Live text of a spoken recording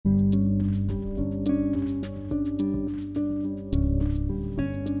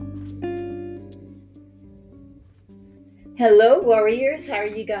Hello, warriors. How are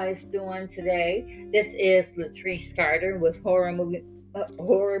you guys doing today? This is Latrice Carter with Horror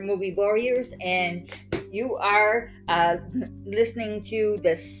Movie Warriors, and you are listening to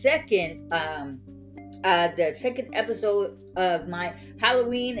the second episode of my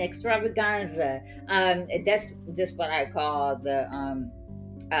Halloween extravaganza. That's just what I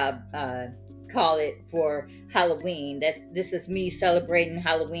uh, uh, call it for Halloween. This is me celebrating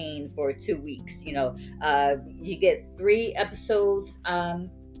Halloween for 2 weeks. You get 3 episodes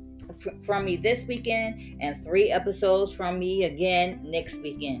from me this weekend and 3 episodes from me again next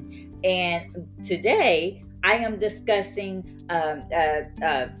weekend. And today I am discussing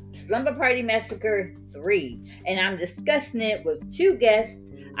Slumber Party Massacre 3, and I'm discussing it with two guests.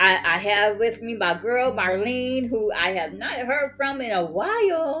 I have with me my girl Marlene, who I have not heard from in a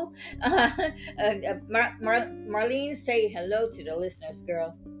while. Marlene, say hello to the listeners,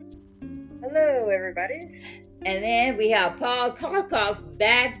 girl. Hello, everybody. And then we have Paul Kalkhoff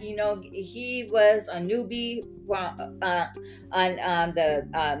back. He was a newbie on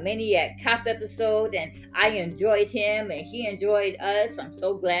the Maniac Cop episode, and I enjoyed him, and he enjoyed us. I'm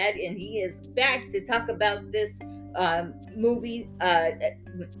so glad, and he is back to talk about this movie.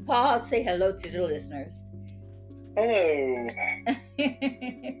 Paul, say hello to the listeners. Hello.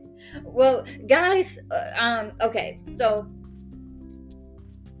 Well, guys, okay, so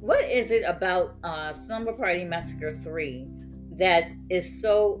what is it about Slumber Party Massacre 3 that is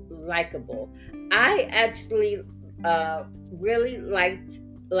so likable? I actually really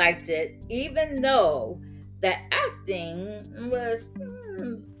liked it, even though the acting was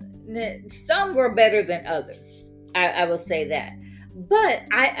some were better than others. I will say that, but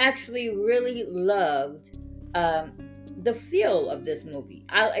I actually really loved the feel of this movie.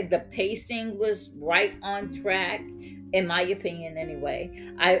 The pacing was right on track, in my opinion, anyway.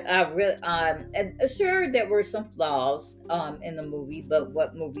 I really sure there were some flaws in the movie, but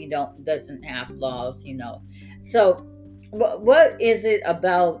what movie doesn't have flaws, So, what is it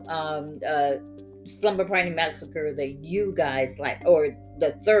about Slumber Party Massacre that you guys like, or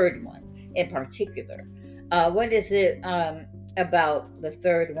the third one in particular? What is it about the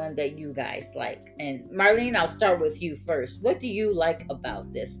third one that you guys like? And Marlene, I'll start with you first. What do you like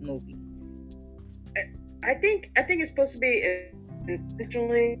about this movie? I think it's supposed to be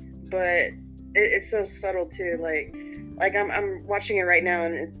intentionally, but it's so subtle too. Like I'm watching it right now,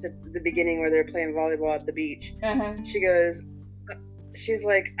 and it's the beginning where they're playing volleyball at the beach. Uh-huh. She's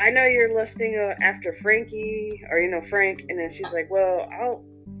like, I know you're lusting after Frankie, or Frank, and then she's like, well,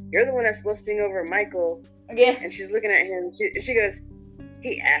 you're the one that's lusting over Michael. Yeah. And she's looking at him. She goes,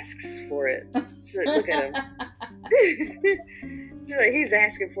 he asks for it. She's like, look at him. She's like, he's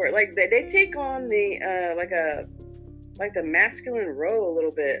asking for it. Like they take on the like the masculine role a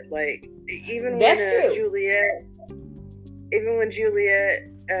little bit. Like even when Juliet, even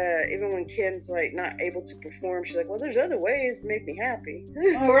when Kim's like not able to perform, she's like, well, there's other ways to make me happy.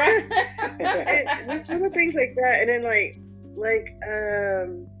 All right. Just little things like that, and then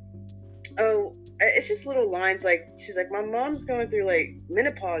it's just little lines like, she's like, my mom's going through like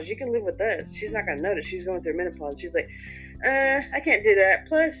menopause. You can live with us. She's not gonna notice she's going through menopause. She's like, I can't do that.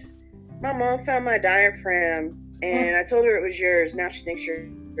 Plus, my mom found my diaphragm, and I told her it was yours. Now she thinks you're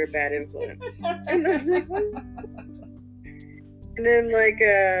a bad influence. And I was like, what? And then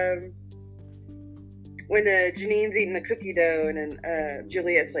when Janine's eating the cookie dough, and then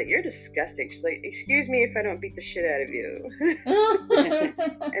Juliet's like, you're disgusting. She's like, excuse me if I don't beat the shit out of you.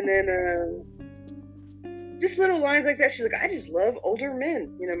 And then just little lines like that. She's like, I just love older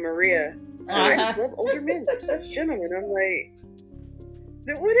men. Maria. I just love older men. They're such gentlemen. I'm like,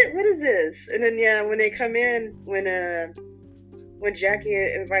 what is this? And then when they come in, when Jackie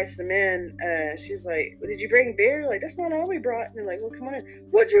invites them in, she's like, well, did you bring beer? Like, that's not all we brought. And they're like, well, come on in.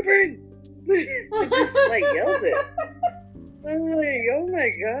 What'd you bring? Just like yells it. I'm like, oh my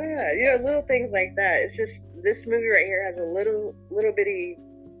god. Little things like that. It's just, this movie right here has a little bitty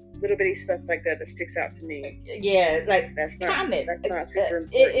stuff like that sticks out to me. Yeah, like that's not comic. That's not super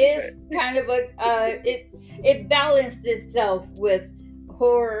important. It is kind of a it balanced itself with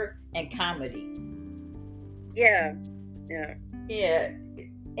horror and comedy. Yeah.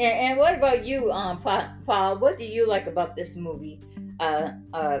 And what about you, Paul? What do you like about this movie?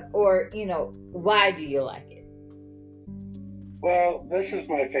 Or why do you like it? Well, this is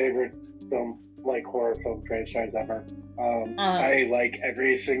my favorite horror film franchise ever. I like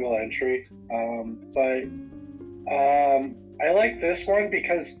every single entry, but I like this one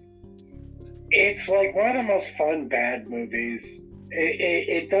because it's like one of the most fun bad movies.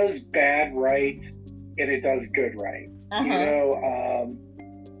 It does bad right, and it does good right.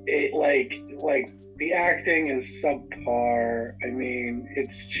 it like the acting is subpar. I mean,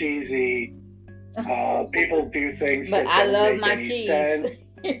 it's cheesy. People do things but that I don't love make my any cheese. sense.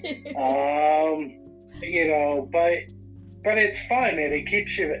 You know, but it's fun and it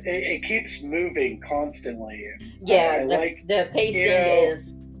keeps you. It keeps moving constantly. Yeah, I like the pacing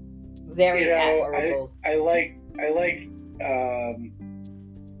is very admirable. I like.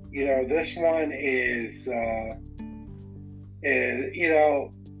 You know, this one is you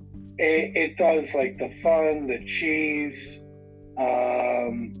know, it does like the fun, the cheese.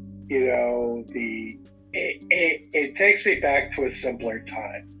 You know, it takes me back to a simpler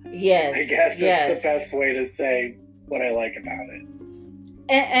time. Yes, I guess it's the best way to say what I like about it.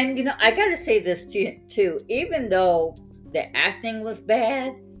 And you know, I gotta say this too. Even though the acting was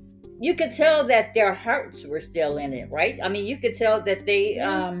bad, you could tell that their hearts were still in it, right? I mean, you could tell that they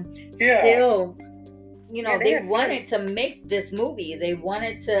still, you know, they wanted to make this movie. They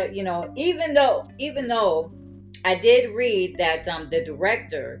wanted to, you know, even though I did read that the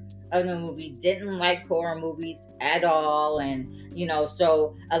director of the movie didn't like horror movies at all, and you know,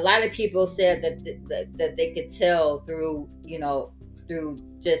 so a lot of people said that they could tell through, you know, through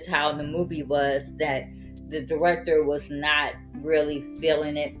just how the movie was, that the director was not really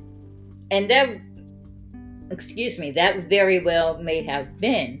feeling it, and that, excuse me, that very well may have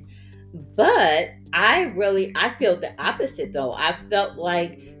been. But I feel the opposite though. I felt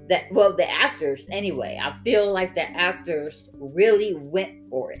like that, well, the actors anyway, I feel like the actors really went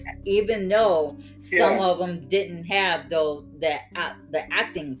for it, even though some of them didn't have the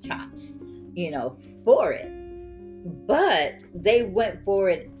acting chops, you know, for it. But they went for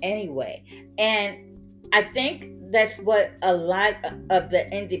it anyway. And I think that's what a lot of the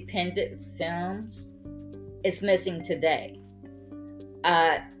independent films is missing today.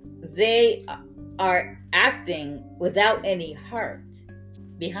 They are acting without any heart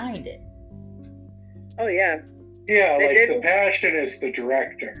behind it. Oh yeah. Yeah, like the passion is the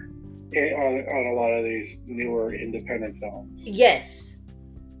director on a lot of these newer independent films. Yes.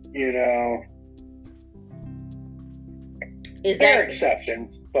 You know, There are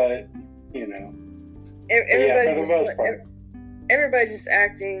exceptions, but you know, everybody's just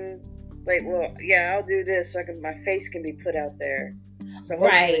acting like, well, yeah, I'll do this so my face can be put out there. So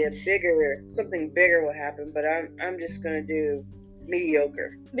hopefully something bigger will happen. But I'm just gonna do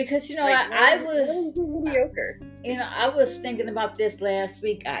mediocre. Because you know, I was mediocre. You know, I was thinking about this last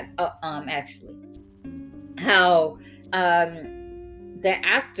week. Actually, how the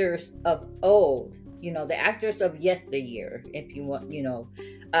actors of old, you know, the actors of yesteryear, if you want, you know,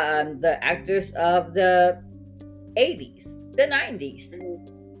 the actors of the 80s, the 90s,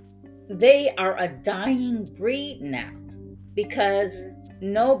 they are a dying breed now because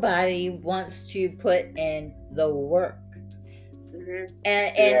nobody wants to put in the work.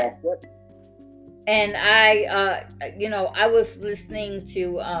 And I, you know, I was listening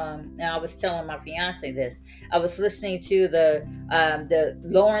to, and I was telling my fiance this. I was listening to the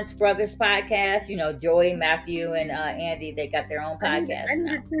Lawrence Brothers podcast. You know, Joey, Matthew, and Andy. They got their own podcast. I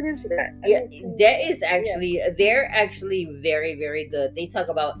need to tune into that. That is actually they're actually very, very good. They talk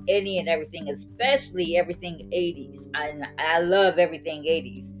about any and everything, especially everything 80s. I love everything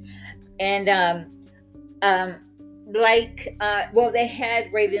 80s, and well, they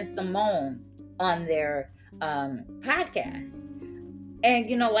had Raven Simone on their podcast, and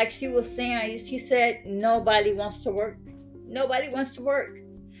you know, like she was saying, she said nobody wants to work.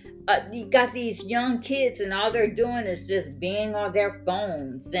 You got these young kids and all they're doing is just being on their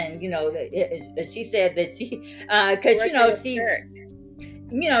phones, and you know, she said that she because you know, she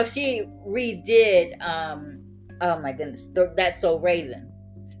redid oh my goodness, That's So Raven.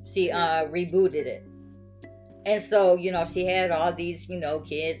 She rebooted it. And so, you know, she had all these, you know,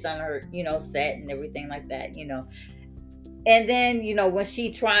 kids on her, you know, set and everything like that, you know. And then, you know, when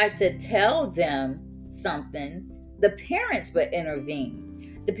she tried to tell them something, the parents would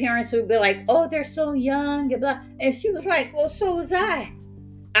intervene. The parents would be like, oh, they're so young, and blah. And she was like, well, so was I.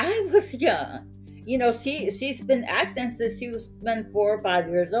 I was young. You know, she's been acting since she was 4 or 5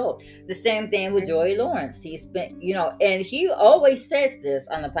 years old. The same thing with Joey Lawrence. He's been, you know, and he always says this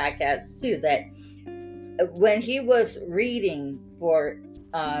on the podcast too, that when he was reading for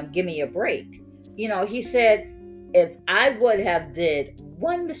Give Me a Break, you know, he said, if I would have did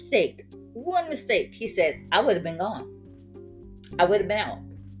one mistake, he said, I would have been gone. I would have been out.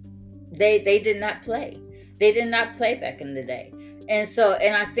 They did not play. They did not play back in the day. And so,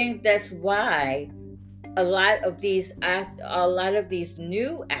 and I think that's why a lot of these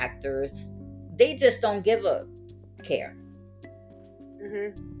new actors, they just don't give a care.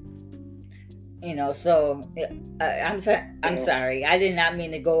 You know, so I'm sorry. I did not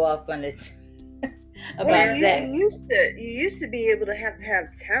mean to go off on it about that. You used to be able to have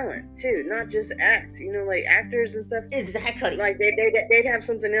talent too, not just act. You know, like actors and stuff. Exactly. Like they'd have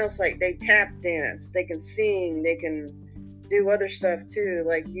something else. Like they tap dance, they can sing, they can do other stuff too.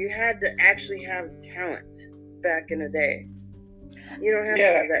 Like you had to actually have talent back in the day. You don't have to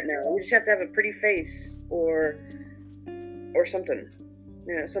have that now. You just have to have a pretty face or something.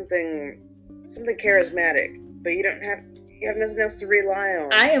 You know, something charismatic. But you have nothing else to rely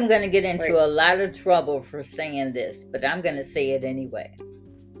on. I am going to get into a lot of trouble for saying this, but I'm going to say it anyway.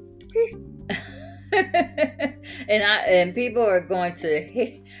 and people are going to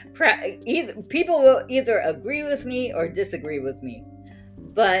people will either agree with me or disagree with me.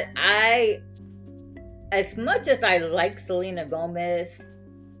 But as much as I like Selena Gomez,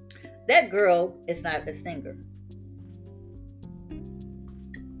 that girl is not a singer.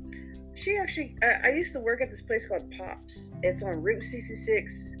 She actually, I used to work at this place called Pops. It's on Route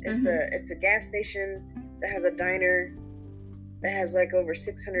 66. It's a gas station that has a diner that has like over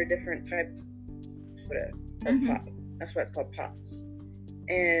 600 different types of pop. That's why it's called Pops.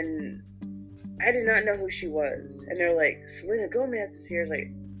 And I did not know who she was. And they're like, Selena Gomez is here. I was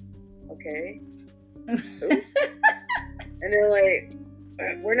like, okay. Who? And they're like,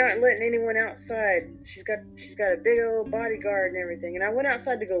 we're not letting anyone outside. She's got a big old bodyguard and everything. And I went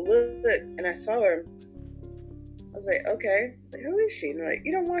outside to go look, and I saw her. I was like, okay, like, who is she? And they're like,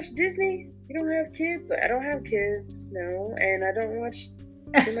 you don't watch Disney? You don't have kids? Like, I don't have kids, no, and I don't watch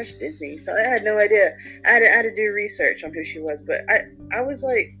too much Disney. So I had no idea. I had to do research on who she was, but I was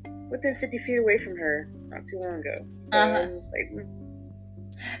like within 50 feet away from her not too long ago. So I was like,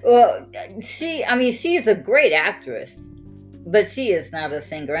 well, she's a great actress. But she is not a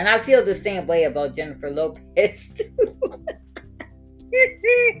singer. And I feel the same way about Jennifer Lopez, too.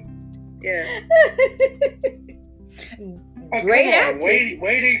 Yeah. Great actress.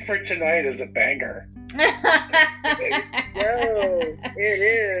 Waiting for Tonight is a banger. No, it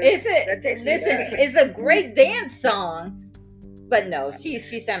is. Listen, it's a great dance song. But no,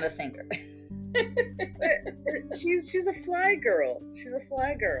 she's not a singer. She's a fly girl. She's a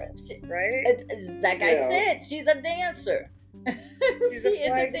fly girl, right? Like I said, she's a dancer. She is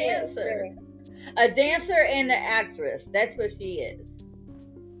a dancer. A dancer and an actress. That's what she is.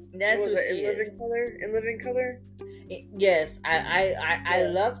 That's what she is. In Living Color? Yes, I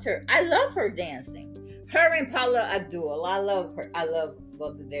loved her. I love her dancing. Her and Paula Abdul. I love her. I love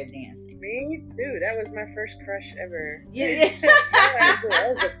both of their dancing. Me too. That was my first crush ever. Yeah.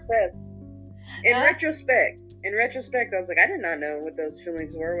 I was obsessed. In retrospect, I was like, I did not know what those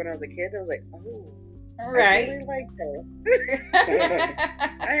feelings were when I was a kid. I was like, oh. Right. I really liked her.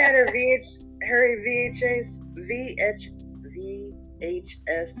 I had her VHS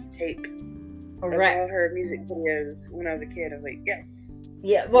tape of all her music videos when I was a kid. I was like, yes.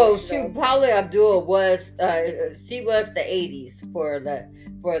 Yeah. Well, Paula Abdul was she was the 80s for the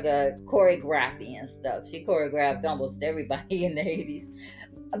choreography and stuff. She choreographed almost everybody in the 80s.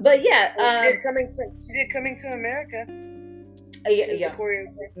 But yeah, she did Coming to America. Yeah.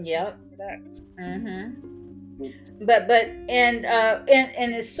 Yep. But and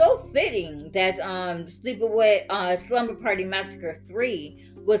it's so fitting that Slumber Party Massacre 3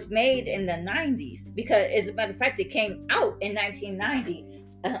 was made in the 90s, because as a matter of fact it came out in 1990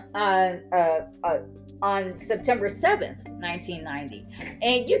 on September 7th, 1990.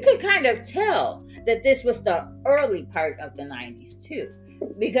 And you could kind of tell that this was the early part of the 90s too,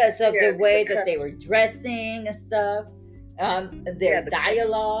 because of the way that they were dressing and stuff. Their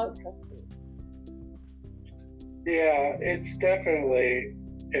dialogue. Yeah, it's definitely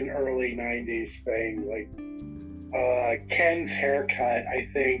an early 90s thing. Like Ken's haircut, I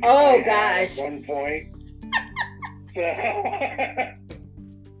think. Oh, gosh. At one point. So.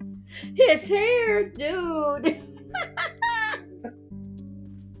 His hair, dude.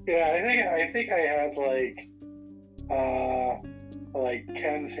 Yeah, I think I had like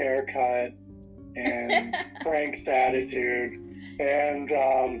Ken's haircut and Frank's attitude, and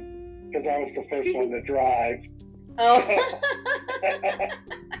because I was the first one to drive. Oh.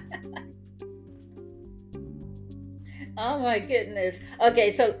 Oh my goodness.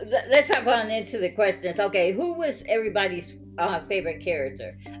 Okay, so let's hop on into the questions. Okay, who was everybody's favorite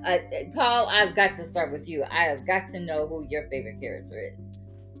character? Paul, I've got to start with you. I have got to know who your favorite character is.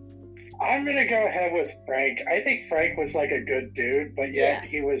 I'm gonna go ahead with Frank. I think Frank was like a good dude, but yet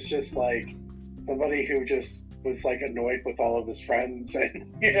he was just like somebody who just was like annoyed with all of his friends, and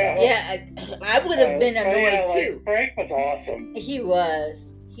Yeah, I would have been annoyed too. Frank was awesome. He was.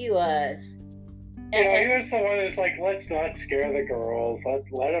 You know, he was the one that's like, let's not scare the girls.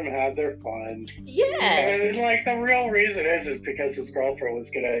 Let them have their fun. Yeah. And like the real reason is because his girlfriend was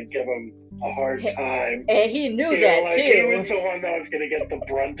gonna give him a hard time. And he knew that like, too. He was the one that was gonna get the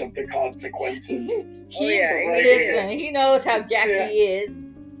brunt of the consequences. Listen, he knows how Jackie is.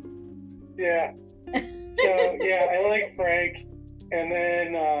 Yeah. So yeah, I like Frank, and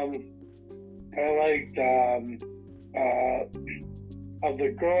then I liked of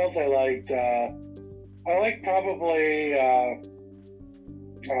the girls. I liked probably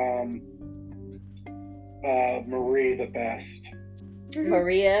Marie the best.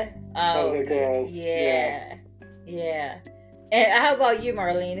 Maria. Oh, of the girls. Yeah. And how about you,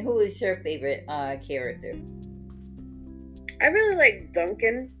 Marlene? Who is your favorite character? I really like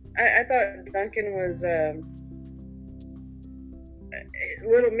Duncan. I thought Duncan was a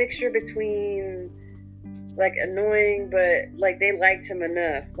little mixture between like annoying, but like they liked him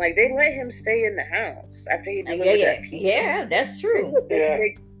enough. Like they let him stay in the house after he delivered that pizza. Yeah, that's true.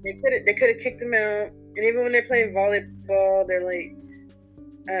 They could have kicked him out. And even when they're playing volleyball, they're like,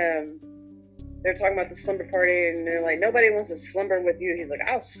 they're talking about the slumber party, and they're like, nobody wants to slumber with you. He's like,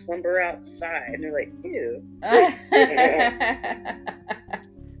 I'll slumber outside. And they're like, ew.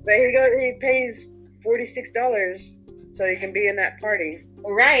 But he pays $46 so he can be in that party.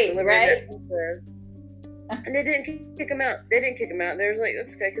 Right. And they didn't kick him out. They was like,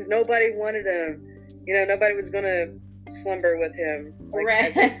 that's okay, because nobody wanted him. You know, nobody was gonna slumber with him. Like,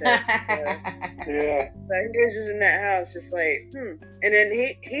 right. As said, so. Yeah. So he was just in that house, just like, And then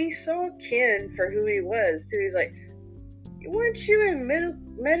he saw Ken for who he was too. He's like, weren't you in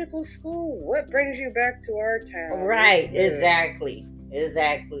medical school? What brings you back to our town? Right. Exactly. Yeah,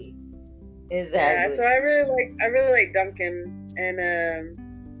 so I really like Duncan, and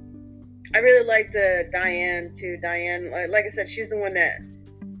I really liked Diane too. Diane, like I said, she's the one that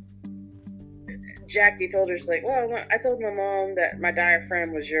Jackie told her. She's like, well, I told my mom that my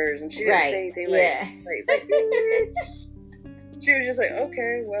diaphragm was yours, and she didn't say anything like she was just like,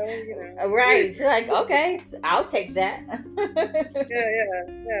 okay, well, you know. Right. She's like, okay, I'll take that.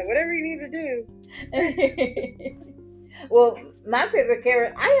 yeah, whatever you need to do. Well, my favorite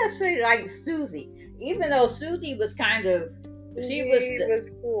character, I actually like Susie, even though Susie was kind of, she was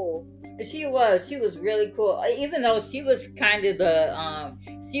cool. She was really cool, even though she was kind of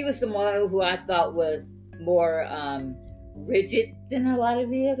she was the one who I thought was more rigid than a lot of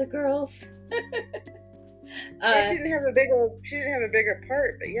the other girls. She didn't have a bigger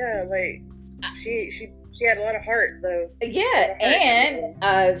part, but yeah, like she had a lot of heart though. Yeah,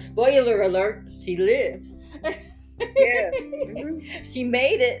 and spoiler alert, she lives. Yeah. She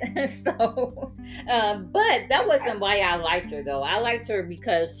made it. So but that wasn't why I liked her though. I liked her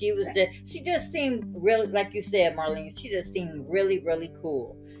because she just seemed really, like you said, Marlene, she just seemed really, really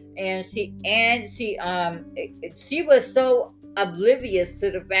cool. And she was so oblivious to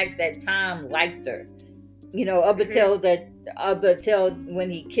the fact that Tom liked her, you know, up until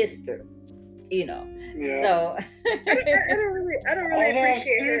when he kissed her, you know. Yeah. So I don't really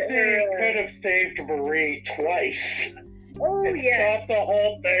appreciate her. Susie could have saved Marie twice. Oh yeah, that's the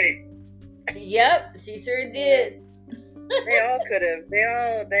whole thing. Yep, she sure did. They all could have. They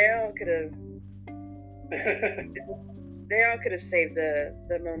all could have saved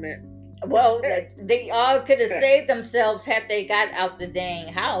the moment. Well, they all could have saved themselves had they got out the dang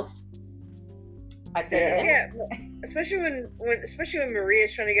house. I tell you that. Yeah. Especially when Maria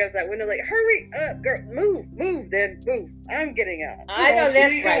is trying to get out that window, like, hurry up, girl, move, I'm getting out. I know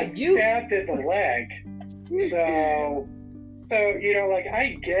that's right. You stabbed in the leg, so you know, like,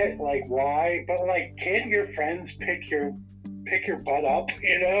 I get like why, but like, can't your friends pick your butt up?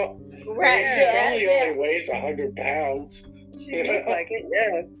 You know, right? It only weighs 100 pounds. She looked like it,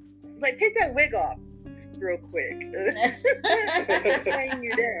 yeah. Like, take that wig off real quick. Hang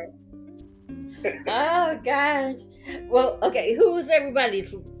you down. Oh gosh. Well, okay. Who's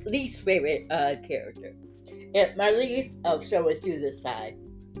everybody's least favorite character? Marlene, I'll show it through this side.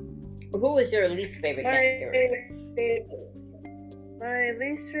 Who is your least favorite character? My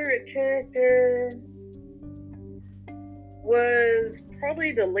least favorite character was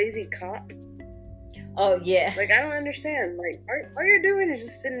probably the lazy cop. Oh yeah. Like, I don't understand. Like, all you're doing is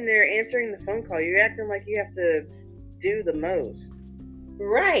just sitting there answering the phone call. You're acting like you have to do the most.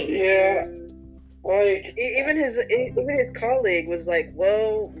 Right. Yeah. Like, even his colleague was like,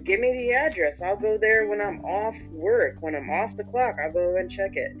 well, give me the address. I'll go there when I'm off work. When I'm off the clock, I'll go and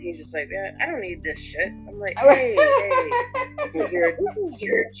check it. And he's just like, yeah, I don't need this shit. I'm like, hey, this is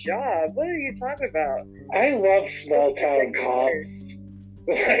your job. What are you talking about? I love small town cops.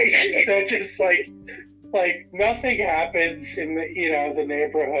 Like, they're just like nothing happens in the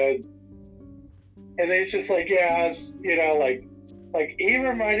neighborhood. And it's just like, like he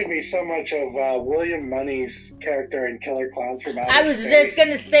reminded me so much of William Money's character in Killer Clowns from Outer Space. I was just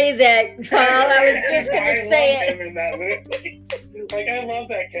gonna say that, Paul. I was just gonna say it. Him in that movie. Like, I love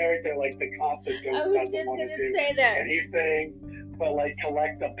that character, like the cop that goes. I was just gonna say that. Anything but like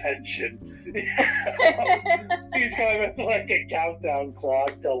collect a pension. He's going with like a countdown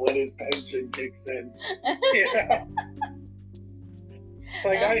clock till when his pension kicks in. You know?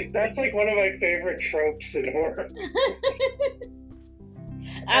 Like that's like one of my favorite tropes in horror.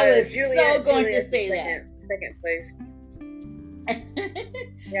 I was so going to say that. Second place.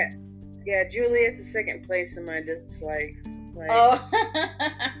 Yeah, Juliet's a second place in my dislikes. Like, oh.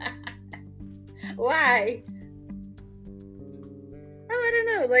 Why? Oh, I don't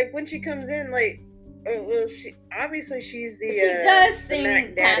know. Like when she comes in, like, she obviously she's the. She does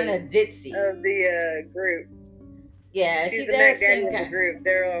seem kind of ditzy of the group. Yeah, she's she the does Daddy of the group.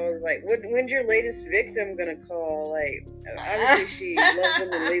 They're always like, "When's your latest victim gonna call?" Like, obviously she loves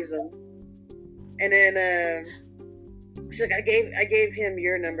them and leaves them. And then she's like, "I gave him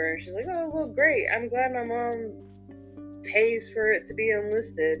your number." And she's like, "Oh, well, great. I'm glad my mom pays for it to be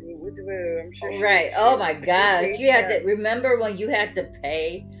unlisted." I'm sure. Right. Oh my gosh, you had to remember when you had to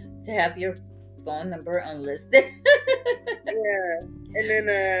pay to have your phone number unlisted. Yeah, and then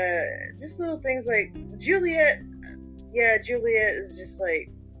just little things like Juliet. Yeah, Juliet is just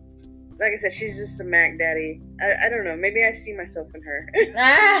like I said, she's just a Mac Daddy. I don't know. Maybe I see myself in her.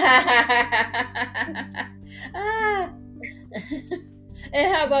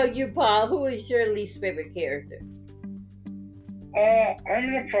 And how about you, Paul? Who is your least favorite character? I'm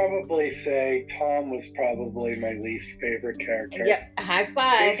gonna probably say Tom was probably my least favorite character. Yep, high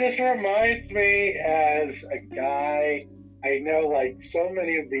five. He just reminds me as a guy. I know like so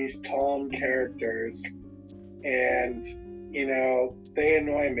many of these Tom characters, and you know they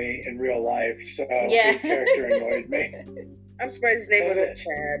annoy me in real life. So his character annoyed me. I'm surprised his name wasn't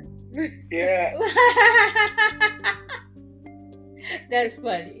Chad. Yeah. That's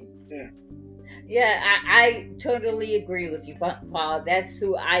funny. Yeah. Yeah, I totally agree with you, Paul. That's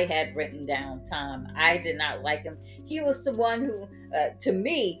who I had written down, Tom. I did not like him. He was the one who, to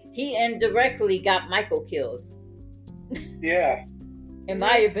me, he indirectly got Michael killed. Yeah. In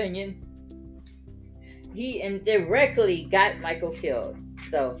my opinion, he indirectly got Michael killed.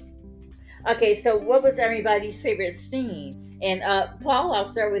 So, okay, so what was everybody's favorite scene? And Paul, I'll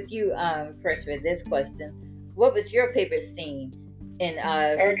start with you first for this question. What was your favorite scene in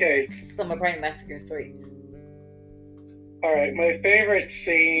Slumber Party Massacre 3? All right, my favorite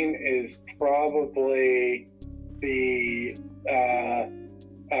scene is probably the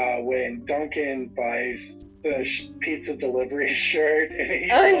when Duncan buys the pizza delivery shirt, and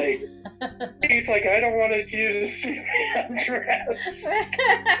he's like, I don't want you to see me undressed.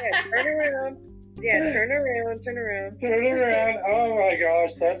 Yeah, turn around. Yeah, turn around. Turn around. Oh my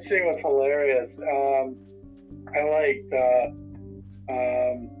gosh, that scene was hilarious. I liked,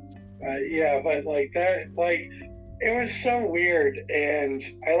 but like that, like it was so weird, and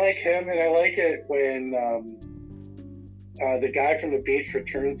I like him, and I like it when the guy from the beach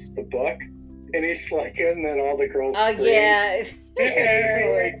returns the book, and he's like, and then all the girls. Oh scream. yeah.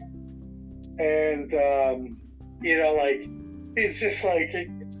 And you know, like he's just like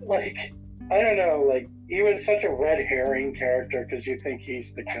I don't know, like he was such a red herring character because you think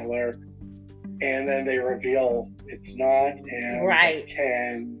he's the killer. And then they reveal it's not, and right.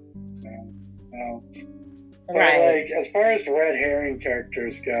 Ken. But right. like, as far as red herring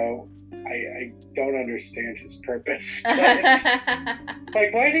characters go, I don't understand his purpose.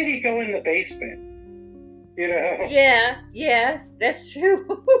 Like, why did he go in the basement? You know? Yeah, that's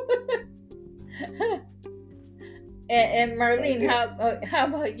true. and Marlene, how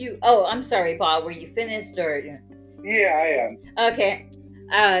about you? Oh, I'm sorry, Paul. Were you finished or? Yeah, I am. Okay.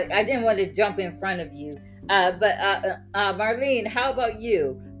 I didn't want to jump in front of you, but Marlene, how about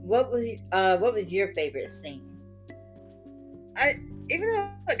you? What was your favorite scene? Even though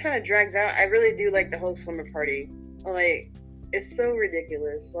it kind of drags out, I really do like the whole slumber party. Like, it's so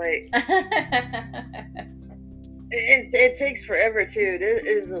ridiculous. Like, it takes forever too. This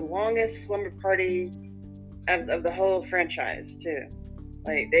is the longest slumber party of the whole franchise too.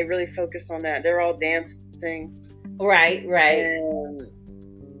 Like, they really focus on that. They're all dancing. Right.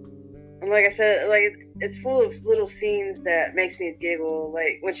 And like I said, like it's full of little scenes that makes me giggle.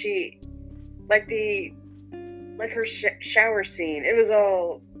 Like when she, her shower scene. It was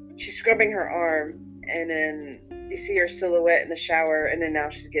all she's scrubbing her arm, and then you see her silhouette in the shower, and then now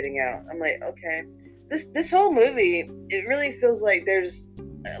she's getting out. I'm like, okay, this whole movie, it really feels like there's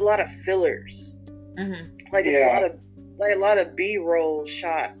a lot of fillers. Mm-hmm. Like it's a lot of B-roll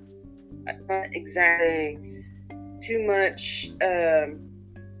shot not exactly too much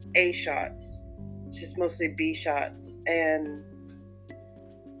A shots, just mostly B shots. And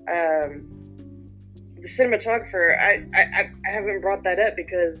the cinematographer, I haven't brought that up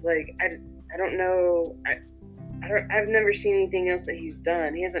because like I don't know, I've never seen anything else that he's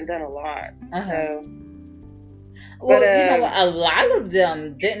done. He hasn't done a lot. So well, but, a lot of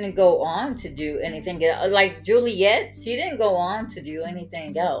them didn't go on to do anything else. Like Juliet, she didn't go on to do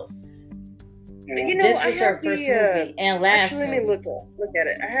anything else. You know, this was her first movie and last actually, movie. let me look at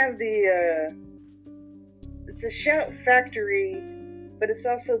it. I have the it's a Shout Factory, but it's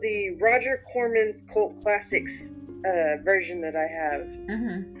also the Roger Corman's Cult Classics version that I have.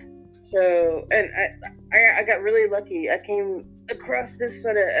 So, and I got really lucky. I came across this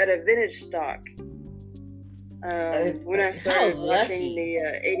at a vintage stock when I started watching the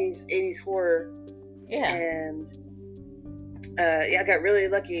 80s horror. Yeah. And yeah, I got really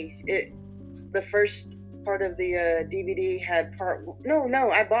lucky. The first part of the DVD had part.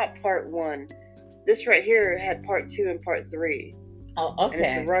 No, I bought part 1. This right here had part 2 and part 3. Oh, okay. And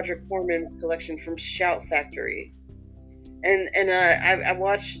it's the Roger Corman's collection from Shout Factory. And I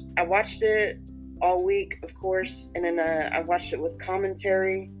watched it all week, of course, and then I watched it with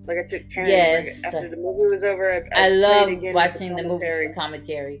commentary. Like I took turns. Yes. Like, after the movie was over, I love watching the movies with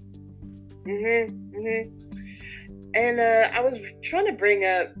commentary. And I was trying to bring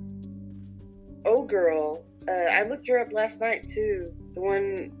up Oh Girl. I looked her up last night too. The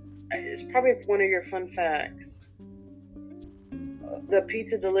one is probably one of your fun facts. The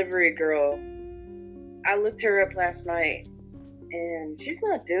pizza delivery girl. I looked her up last night, and she's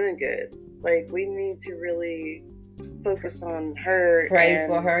not doing good. Like, we need to really focus on her. Pray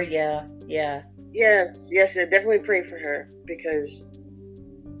for her, yeah. Yes, definitely pray for her, because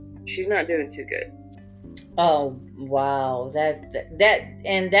she's not doing too good. Oh wow,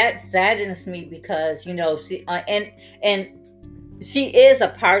 that saddens me because she and she is a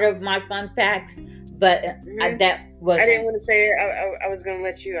part of my fun facts, but that was I didn't want to say it. I was going to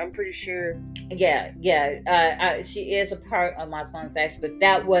let you. I'm pretty sure. Yeah. She is a part of my fun facts, but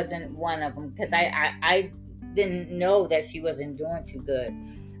that wasn't one of them because I didn't know that she wasn't doing too good.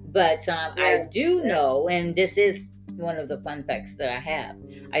 But I do know, and this is one of the fun facts that I have.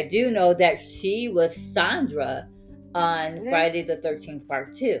 I do know that she was Sandra on Friday the 13th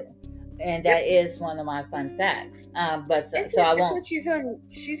Part 2. And that is one of my fun facts. But so I won't. She said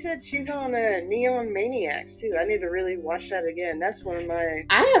she's on Neon Maniacs too. I need to really watch that again. That's one of my.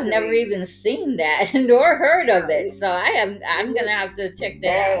 I have never even seen that nor heard of it, so I'm gonna have to check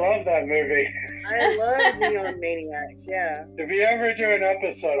that out. I love that movie. I love Neon Maniacs. Yeah. If you ever do an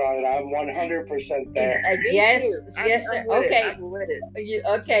episode on it, I'm 100% there. Yes. Okay.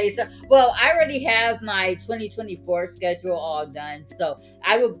 Okay. So, well, I already have my 2024 schedule all done, so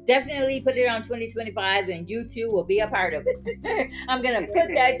I will definitely put it on 2025, and you two will be a part of it. I'm gonna put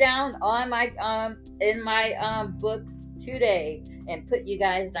that down on my in my book today and put you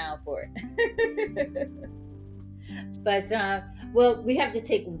guys down for it. But well, we have to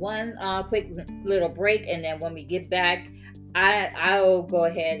take one quick little break, and then when we get back, I'll go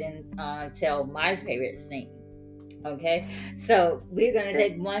ahead and tell my favorite scene. Okay, so we're gonna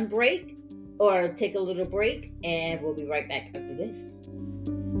take one break, or take a little break, and we'll be right back after this.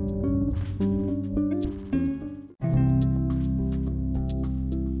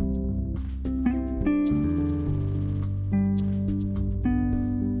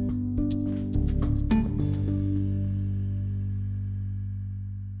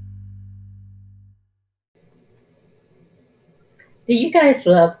 Do you guys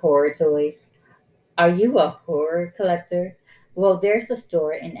love horror toys? Are you a horror collector? Well, there's a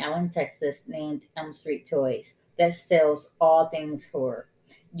store in Allen, Texas named Elm Street Toys that sells all things horror.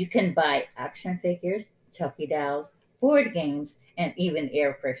 You can buy action figures, Chucky dolls, board games, and even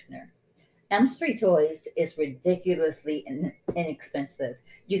air freshener. Elm Street Toys is ridiculously inexpensive.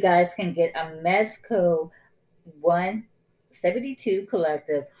 You guys can get a Mezco 172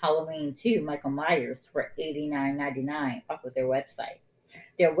 Collective Halloween 2 Michael Myers for $89.99 off of their website.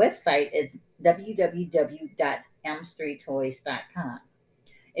 Their website is www.elmstreettoys.com.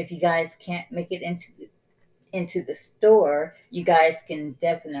 If you guys can't make it into the store, you guys can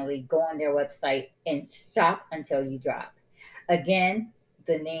definitely go on their website and shop until you drop. Again,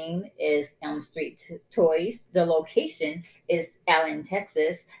 the name is Elm Street Toys. The location is Allen,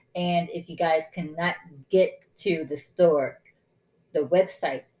 Texas. And if you guys cannot get to the store, the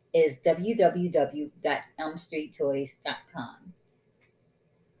website is www.elmstreettoys.com.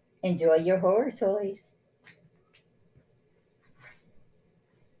 Enjoy your horror toys.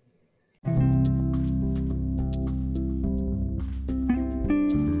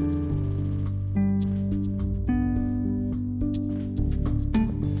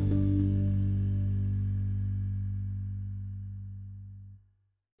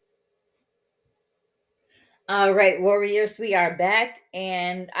 All right, warriors, we are back,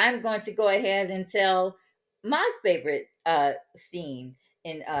 and I'm going to go ahead and tell my favorite scene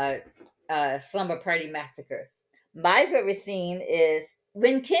in Slumber Party Massacre. My favorite scene is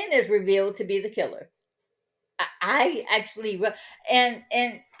when Ken is revealed to be the killer. I actually and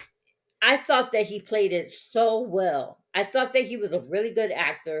I thought that he played it so well. I thought that he was a really good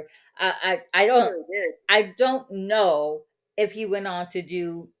actor. I He don't really did. I don't know if he went on to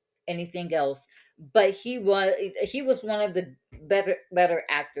do anything else, but he was one of the better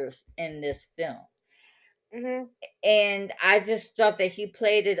actors in this film. Hmm. And I just thought that he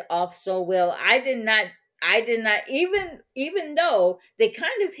played it off so well. I did not even though they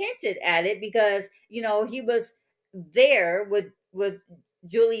kind of hinted at it because he was there with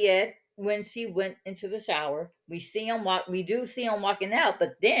Juliet when she went into the shower. We do see him walking out,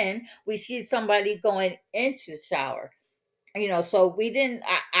 but then we see somebody going into the shower. So we didn't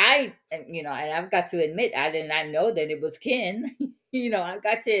and I've got to admit I did not know that it was Ken. I've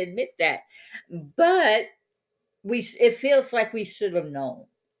got to admit that. But it feels like we should have known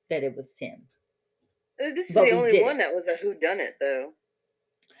that it was him, This is but the we only one didn't. that was a whodunit, though.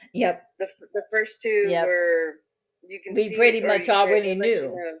 Yep, The first two yep. were you can We see pretty or much they already let you knew.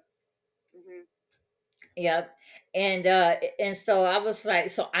 know. Hmm. Yep. And so I was like,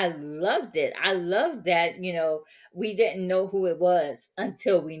 so I loved it. I loved that, we didn't know who it was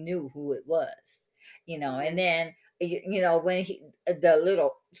until we knew who it was. And Hmm. then when the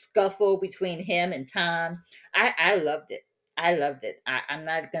little scuffle between him and Tom, I loved it. I loved it. I'm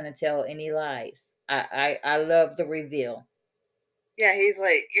not gonna tell any lies. I love the reveal. Yeah, he's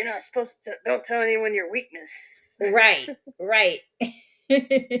like, you're not supposed to. Don't tell anyone your weakness. Right, right.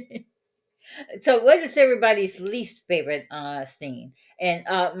 So what is everybody's least favorite scene? And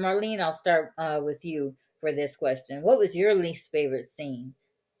Marlene, I'll start with you for this question. What was your least favorite scene?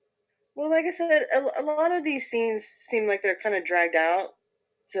 Well, like I said, a lot of these scenes seem like they're kind of dragged out.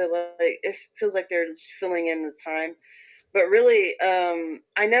 To like, it feels like they're just filling in the time. But really,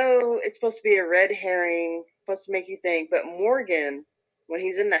 I know it's supposed to be a red herring, supposed to make you think. But Morgan, when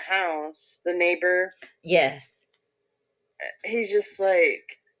he's in the house, the neighbor, Yes, he's just like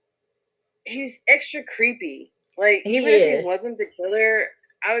he's extra creepy. Like even he if he is. wasn't the killer,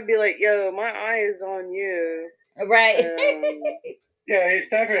 I would be like, "Yo, my eye is on you." Right. Um, Yeah, he's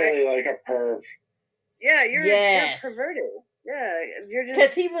I, definitely like a perv. yeah, you're Yes. perverted. Yeah, you're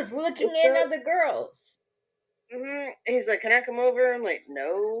Because just he was looking it's in so. other girls. He's like, "Can I come over?" I'm like,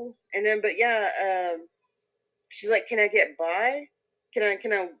 "No." And then, but yeah, she's like, "Can I get by? Can I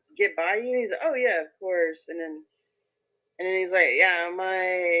get by you?" He's like, "Oh yeah, of course." And then he's like, "Yeah,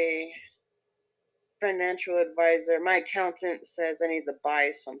 my financial advisor, my accountant says I need to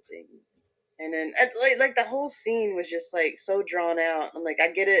buy something." And then like the whole scene was just like so drawn out. I'm like, I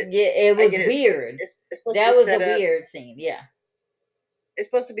get it, Yeah, it I was get it. weird. It's supposed to be That was a set up. weird scene. Yeah. It's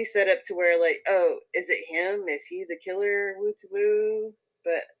supposed to be set up to where like, oh, is it him? Is he the killer? Woo to woo.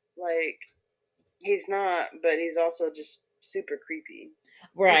 But like, he's not. But he's also just super creepy.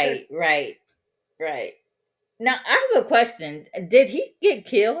 Right, right, right. Now I have a question. Did he get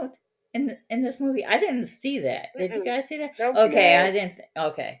killed in this movie? I didn't see that. Did you Mm-mm. guys see that? Nope. Okay, I No. didn't.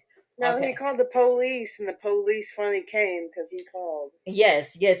 Okay, No, he okay. called the police, and the police finally came because he called.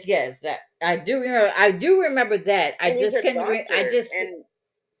 Yes, yes, yes. That I do remember. I do remember that. I And he's just a couldn't. I doctor, just. and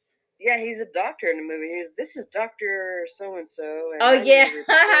yeah, he's a doctor in the movie. This is Doctor So and So, and Oh I need yeah. a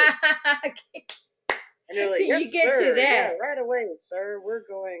report. And they're like, Can yes, you get to sir. Yeah, that? right away, sir. We're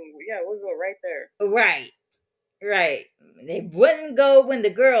going. Yeah, we'll go right there. Right, right. They wouldn't go when the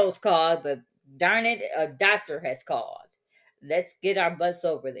girls called, but darn it, a doctor has called. Let's get our butts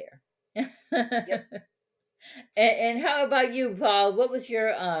over there. Yep. And how about you, Paul? What was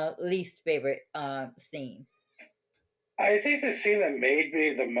your least favorite scene? I think the scene that made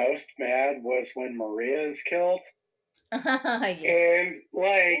me the most mad was when Maria is killed. Yes. And Oh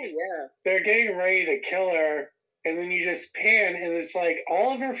like yeah. they're getting ready to kill her, and then you just pan, and it's like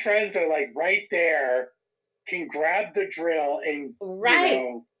all of her friends are like right there, can grab the drill and Right.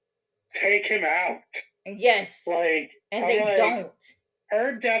 take him out. Yes. Like And I'm they like don't.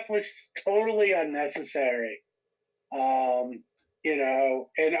 her death was totally unnecessary. Um,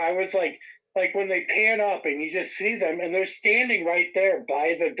 and I was like when they pan up and you just see them and they're standing right there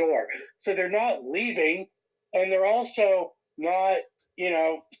by the door. So they're not leaving and they're also not,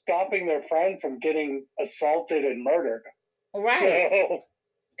 stopping their friend from getting assaulted and murdered. Right. So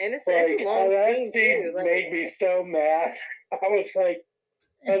And it's a like long that scene too. scene Like made me so mad. I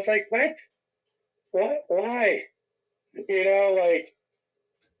was like, what? What? Why? Like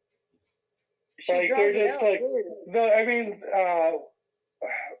she they're draws it just out like too. the. I mean,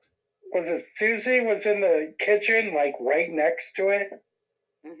 was it Susie was in the kitchen, like right next to it.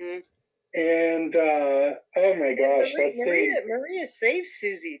 Mm-hmm. And oh my gosh, Maria saved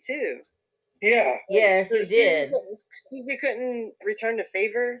Susie too. Yeah. Yes, she did. Susie couldn't return the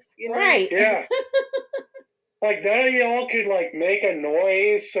favor, you know? Right. Yeah. Like now y'all could like make a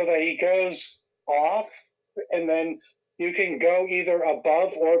noise so that he goes off, and then you can go either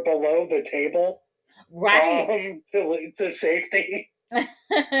above or below the table. Right. To safety.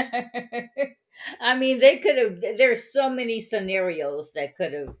 I mean, they could have. There's so many scenarios that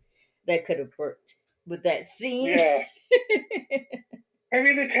could have worked with that scene. Yeah. I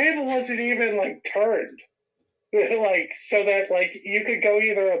mean, the table wasn't even like turned, like so that like you could go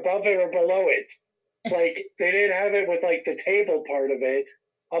either above it or below it. Like they didn't have it with like the table part of it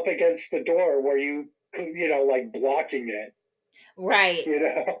up against the door where you know, like blocking it. Right. You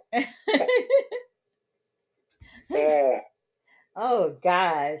know. Oh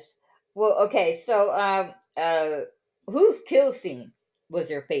gosh. Well, okay. So, whose kill scene was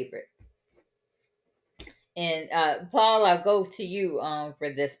your favorite? And Paul, I'll go to you for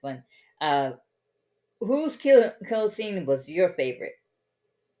this one. Whose kill scene was your favorite?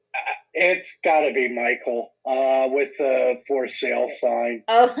 It's got to be Michael with the for sale sign.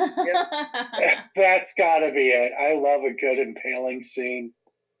 Oh, That's got to be it. I love a good impaling scene.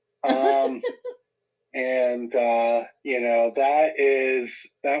 And you know,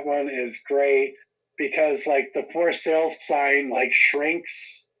 that one is great because like the for sale sign like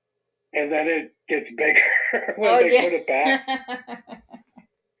shrinks and then it gets bigger when they put it back.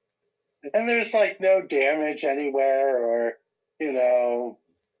 And there's like no damage anywhere, or you know,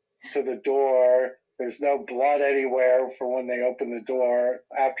 to the door. There's no blood anywhere for when they open the door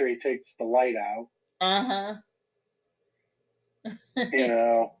after he takes the light out. You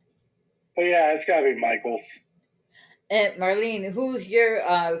know. But yeah, it's gotta be Michael's. And Marlene, who's your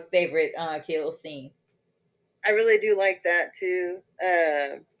favorite kill scene? I really do like that too.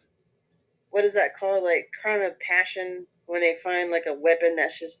 What is that called? Like Crime of Passion, when they find like a weapon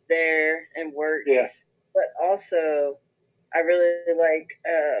that's just there and works. Yeah. But also, I really like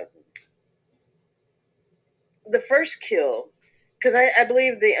the first kill, because I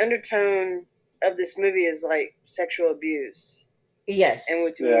believe the undertone of this movie is like sexual abuse. Yes. And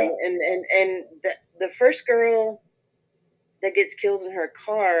the first girl that gets killed in her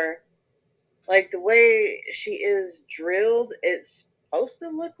car, like the way she is drilled, it's supposed to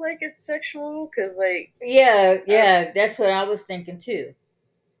look like it's sexual, because like yeah, that's what I was thinking too.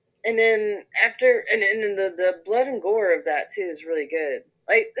 And then after, and then the blood and gore of that too is really good.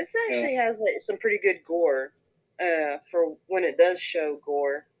 Like this actually has like some pretty good gore for when it does show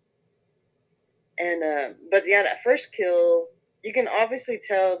gore. And but yeah, that first kill, you can obviously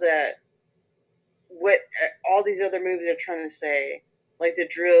tell that what all these other movies are trying to say. Like the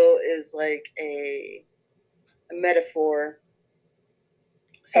drill is like a metaphor.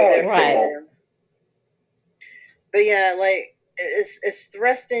 So right. But yeah, like it's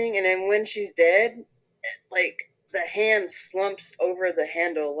thrusting, and then when she's dead, like the hand slumps over the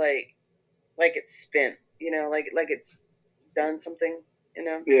handle, like it's spent, you know, like it's done something, you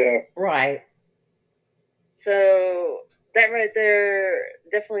know. Yeah. Right. So that right there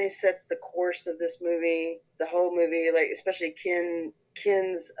definitely sets the course of this movie, the whole movie, like especially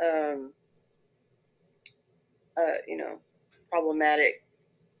Ken's you know, problematic.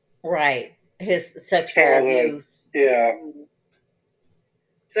 Right. His sexual abuse. Yeah.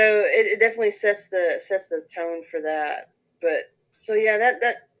 So it definitely sets the tone for that. But so yeah,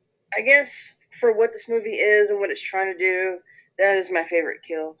 that I guess for what this movie is and what it's trying to do, that is my favorite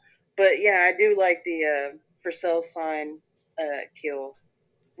kill. But yeah, I do like the for sale sign kill.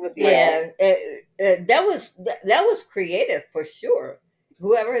 With that was creative for sure.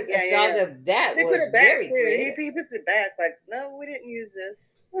 Whoever thought of that was put it back very creative. He puts it back like, no, we didn't use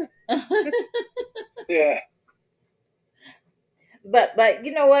this. Yeah. But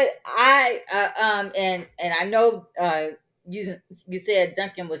you know what, I and I know you said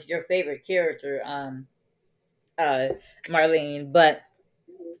Duncan was your favorite character, Marlene, but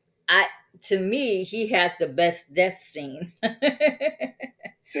to me he had the best death scene.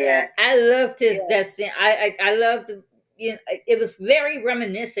 Yeah, I loved his death scene. I loved, you know, it was very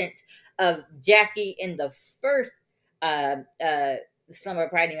reminiscent of Jackie in the first Slumber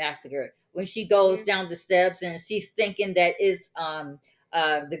Party Massacre, when she goes down the steps and she's thinking that is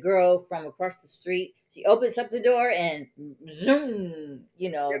the girl from across the street. She opens up the door and zoom,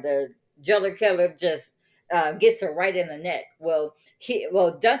 you know, the Jeller Killer just gets her right in the neck. Well,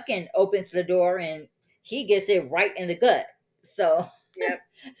 Duncan opens the door and he gets it right in the gut. So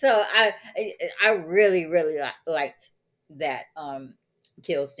so I really liked that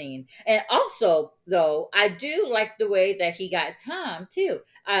kill scene. And also, though, I do like the way that he got Tom too.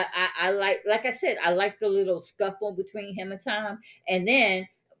 I like I said, I like the little scuffle between him and Tom. And then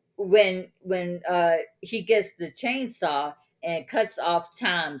when he gets the chainsaw and cuts off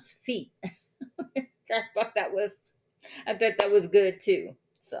Tom's feet, I thought that was good too.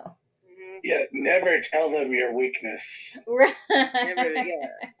 So yeah, never tell them your weakness. right. Never, yeah.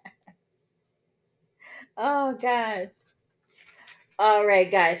 Oh gosh. All right,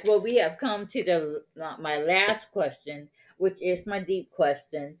 guys. Well, we have come to my last question, which is my deep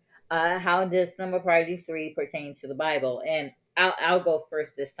question. How does Slumber Party 3 pertain to the Bible? And I'll go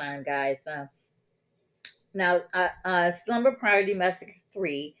first this time, guys. Now, Slumber Party Massacre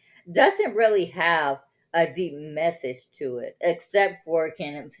 3 doesn't really have a deep message to it, except for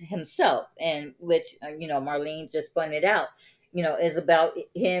Ken himself, and which, Marlene just pointed out, is about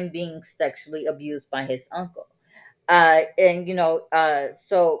him being sexually abused by his uncle. And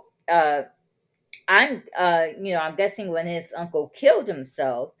I'm guessing when his uncle killed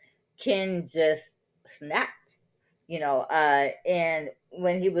himself, Ken just snapped, and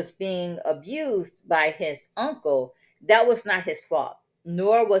when he was being abused by his uncle, that was not his fault,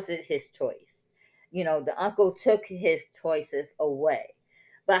 nor was it his choice. The uncle took his choices away.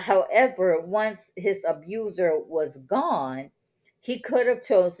 But however, once his abuser was gone, he could have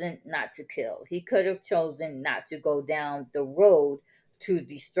chosen not to kill. He could have chosen not to go down the road to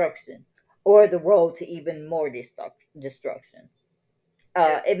destruction, or the road to even more destruction.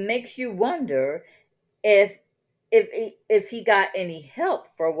 It makes you wonder if if he got any help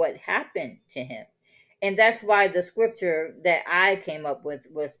for what happened to him. And that's why the scripture that I came up with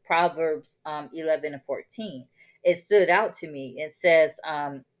was Proverbs 11 and 14. It stood out to me. It says,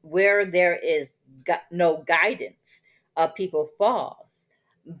 where there is no guidance, a people falls,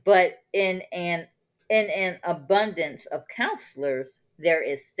 but in an abundance of counselors there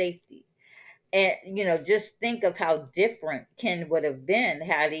is safety. And just think of how different Ken would have been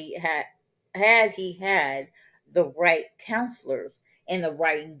had he had the right counselors and the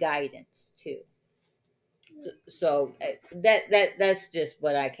right guidance too. So that's just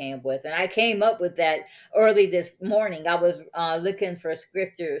what I came up with, and I came up with that early this morning. I was looking for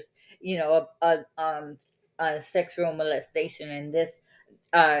scriptures, sexual molestation, and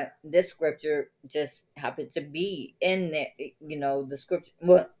this scripture just happened to be in there. The scripture,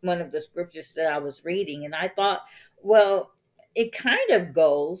 one of the scriptures that I was reading, and I thought, well, it kind of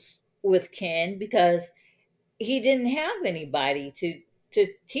goes with Ken because he didn't have anybody to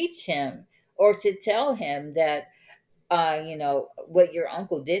teach him or to tell him that what your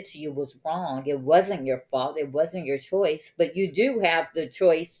uncle did to you was wrong. It wasn't your fault. It wasn't your choice, but you do have the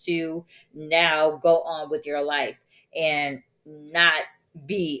choice to now go on with your life and not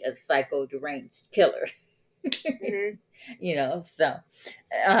be a psycho deranged killer. Mm-hmm. So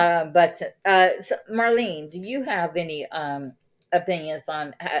Marlene, do you have any opinions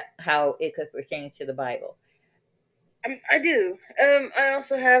on how it could pertain to the Bible? I do. I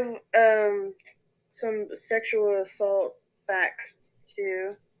also have some sexual assault facts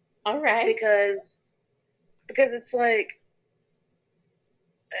too. All right. Because it's like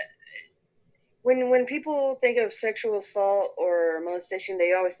when people think of sexual assault or molestation,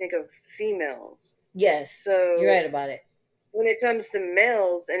 they always think of females. Yes. So you're right about it. When it comes to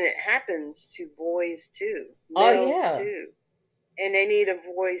males, and it happens to boys too, males too, and they need a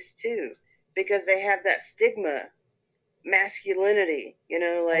voice too, because they have that stigma, masculinity,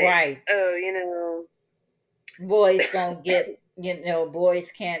 right. Boys don't get,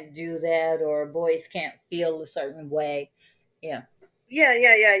 boys can't do that, or boys can't feel a certain way. Yeah. Yeah.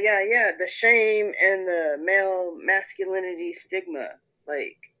 The shame and the male masculinity stigma,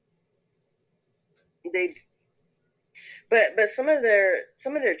 like they. But some of their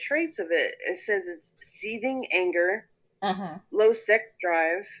traits of it says it's seething anger, low sex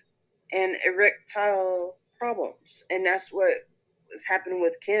drive, and erectile problems, and that's what was happening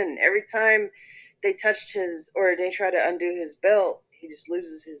with Ken. Every time they touched his, or they try to undo his belt, he just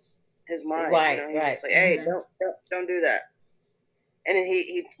loses his mind. Right, he's just like, hey, don't do that. And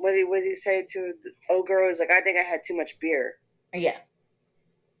then what he say to the old girl is like, I think I had too much beer. Yeah.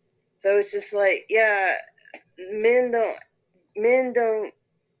 So it's just like, yeah, men don't,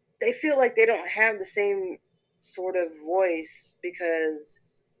 they feel like they don't have the same sort of voice because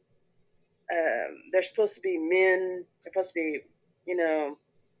they're supposed to be men. They're supposed to be,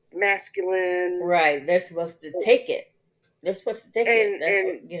 masculine. Right. They're supposed to take it. They're supposed to take it.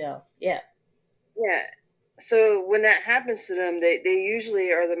 That's what, yeah. Yeah. So when that happens to them, they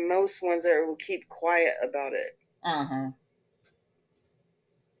usually are the most ones that will keep quiet about it. Uh-huh.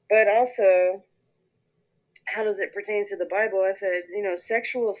 But also, how does it pertain to the Bible? I said,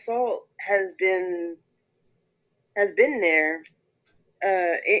 sexual assault has been there.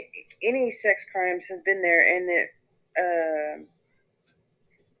 Any sex crimes has been there, and it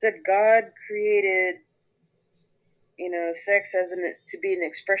said God created, sex as to be an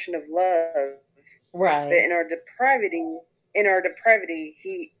expression of love. Right. But in our depravity,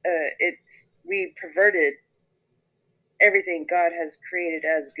 we perverted everything God has created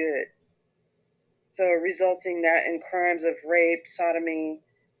as good. So resulting that in crimes of rape, sodomy,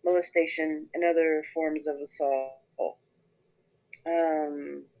 molestation, and other forms of assault.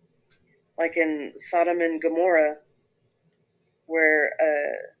 Like in Sodom and Gomorrah, where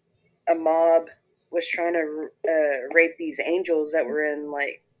a mob was trying to rape these angels that were in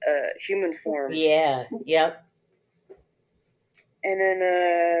like human form. Yeah. Yep. And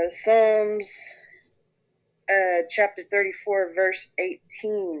then Psalms chapter 34, verse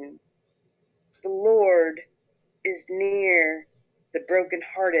 18. The Lord is near the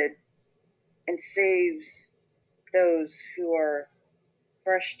brokenhearted and saves those who are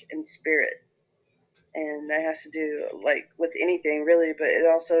crushed in spirit. And that has to do like with anything really, but it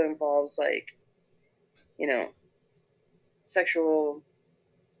also involves like, sexual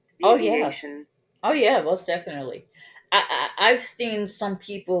deviation. Oh yeah, most definitely. I've seen some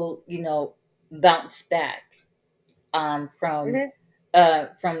people, bounce back from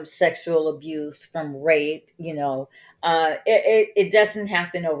sexual abuse, from rape. It doesn't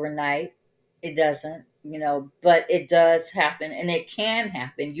happen overnight. It doesn't, but it does happen, and it can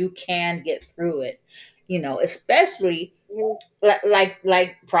happen. You can get through it, especially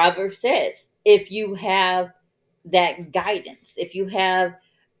like Proverbs says, if you have that guidance, if you have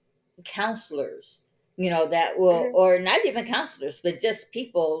counselors, that will, or not even counselors, but just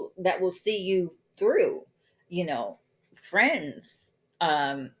people that will see you through, friends.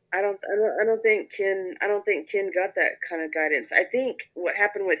 I don't think Ken got that kind of guidance. I think what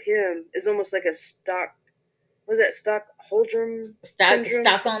happened with him is almost like a Stockholm syndrome?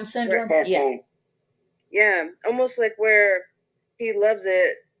 Stockholm syndrome. Yeah. Yeah, almost like where he loves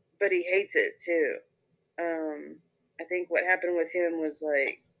it, but he hates it too. I think what happened with him was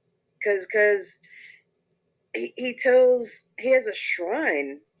like, because he has a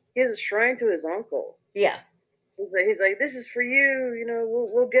shrine. He has a shrine to his uncle. Yeah. He's like, this is for you.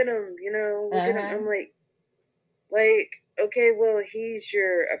 We'll get him. We'll get him. I'm like, okay, well, he's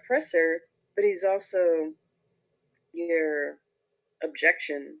your oppressor, but he's also your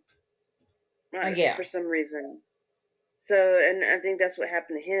objection. Yeah. For some reason. So, and I think that's what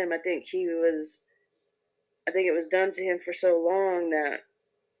happened to him. I think it was done to him for so long that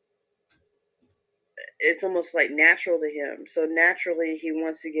it's almost like natural to him. So naturally he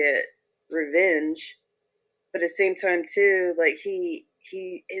wants to get revenge, but at the same time too, like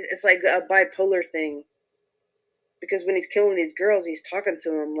it's like a bipolar thing. Because when he's killing these girls, he's talking to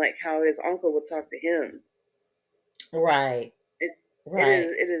them like how his uncle would talk to him. Right.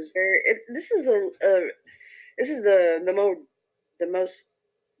 It is very. This is the most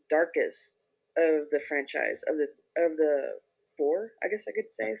darkest of the franchise of the four. I guess I could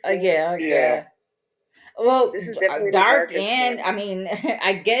say. Yeah. Well, this is definitely dark, the and one. I mean,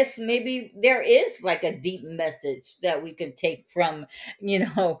 I guess maybe there is like a deep message that we could take from,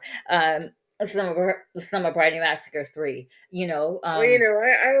 Slumber Party Massacre 3. Well, I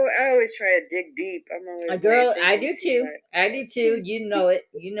always try to dig deep. I'm always girl, like I do too. I do too. You know it.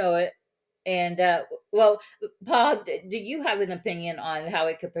 You know it. And well, Paul, do you have an opinion on how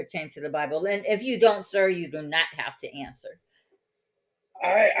it could pertain to the Bible? And if you don't, sir, you do not have to answer.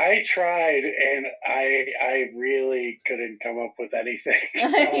 I tried, and I really couldn't come up with anything.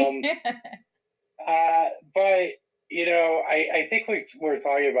 But I think we're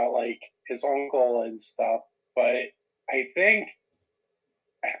talking about like his uncle and stuff. But I think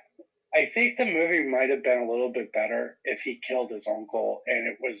the movie might have been a little bit better if he killed his uncle and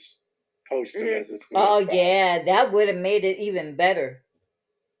it was posted as his. Oh yeah, that would have made it even better.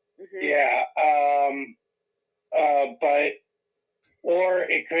 Yeah. But or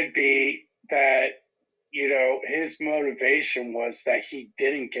it could be that his motivation was that he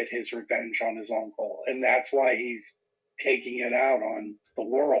didn't get his revenge on his uncle, and that's why he's taking it out on the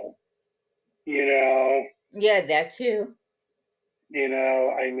world. Yeah, that too.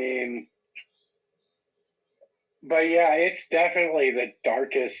 I mean, but yeah, it's definitely the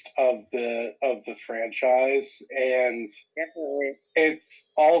darkest of the franchise, and definitely it's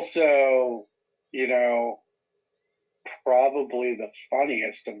also probably the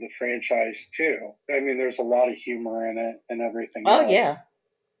funniest of the franchise too. I mean, there's a lot of humor in it and everything else. Oh yeah.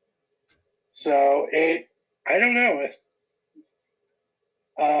 So I don't know.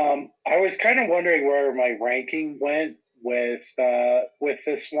 I was kind of wondering where my ranking went with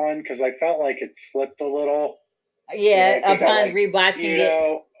this one because I felt like it slipped a little. Yeah, upon like, rewatching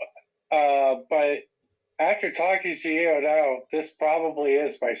it. But after talking to you now, this probably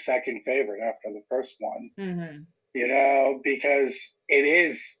is my second favorite after the first one. Mm-hmm. Because it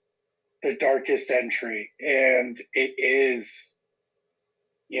is the darkest entry, and it is,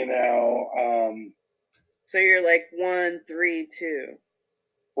 So you're like 1, 3, 2.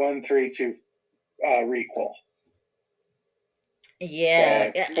 1, 3, 2 requel.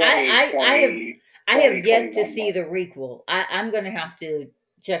 Yeah, I have yet to see the requel. I'm gonna have to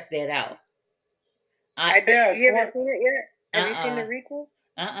check that out. You haven't seen it yet? Have you seen the requel?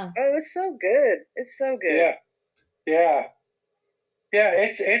 Oh, it's so good. It's so good. Yeah.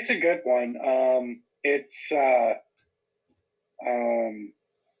 It's a good one. It's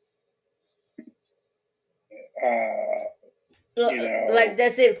like,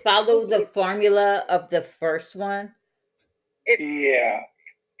 does it follow the formula of the first one? It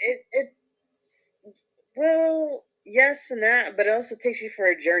well, yes and that, but it also takes you for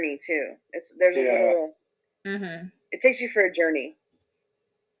a journey too. There's a little. Mm-hmm. It takes you for a journey.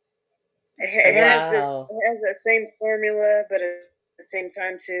 It has that same formula, but at the same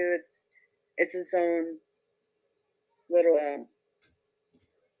time too, it's its own little.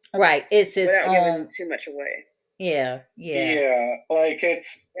 Right, it's its without own. Giving too much away. Yeah. Like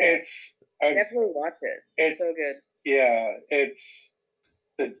it's definitely watch it. It's so good. Yeah, it's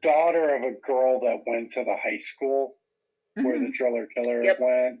the daughter of a girl that went to the high school where the driller killer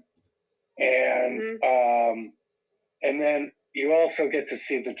went, and then you also get to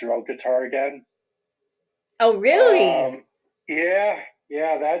see the drill guitar again. Oh, really? Yeah,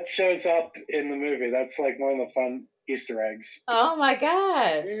 that shows up in the movie. That's like one of the fun Easter eggs. Oh my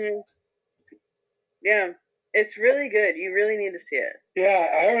gosh! Yeah, it's really good. You really need to see it. Yeah,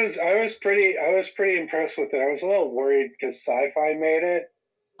 I was pretty impressed with it. I was a little worried because Sci-Fi made it.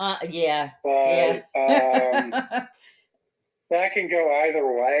 Yeah. But that can go either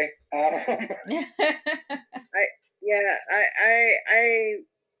way. I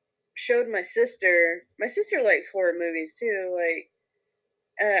showed my sister. My sister likes horror movies too. Like,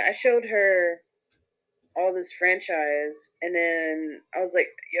 I showed her all this franchise, and then I was like,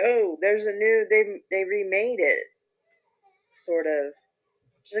 "Yo, there's a new. They remade it, sort of."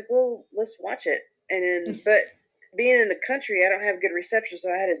 She's like, "Well, let's watch it." And then, but being in the country, I don't have good reception, so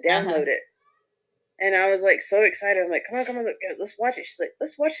I had to download it. And I was like so excited. I'm like, "Come on, let's watch it." She's like,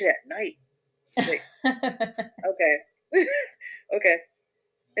 "Let's watch it at night." She's like, "Okay, okay."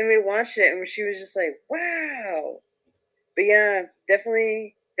 And we watched it, and she was just like, "Wow!" But yeah,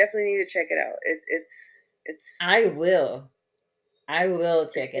 definitely need to check it out. It's. I will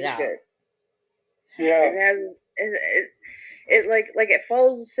check it out. Good. Yeah. It has it like it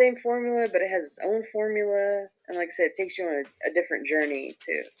follows the same formula, but it has its own formula, and like I said, it takes you on a different journey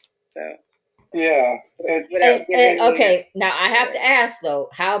too. So. Yeah. Okay, now I have to ask though,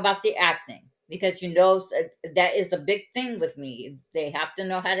 how about the acting? Because that is a big thing with me. They have to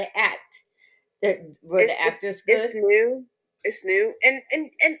know how to act. Were the actors good? It's new, and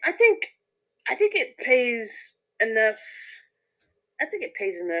I think it pays enough. I think it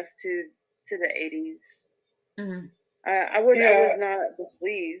pays enough to the 80s. Mm-hmm. I was not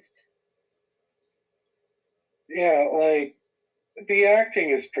displeased. Yeah, like the acting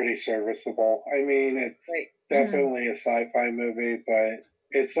is pretty serviceable. I mean, it's definitely a sci-fi movie, but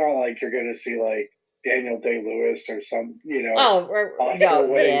it's not like you're going to see like Daniel Day-Lewis or some,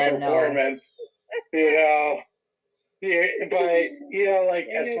 Oscar-winning performance. But like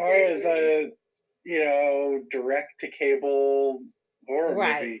as far as a direct-to-cable horror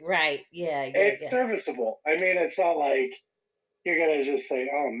movie, right, yeah, it's serviceable. I mean, it's not like you're gonna just say,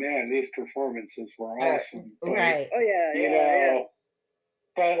 "Oh man, these performances were awesome." Right. Oh yeah.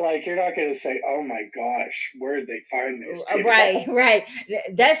 But like, you're not gonna say, "Oh my gosh, where did they find these people?" Right.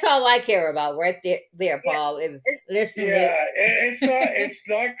 That's all I care about, right there, Paul. Listen. Yeah, it's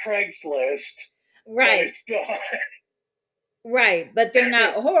not Craigslist. Right. It's not. Right, but they're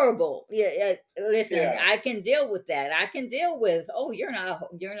not horrible. Yeah, listen, I can deal with that. I can deal with, oh, you're not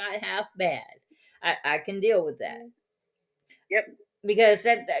half bad. I can deal with that. Yep. Because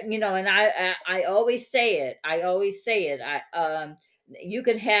that and I always say it. You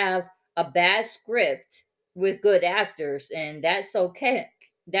could have a bad script with good actors, and that's okay.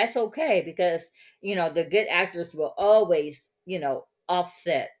 That's okay because the good actors will always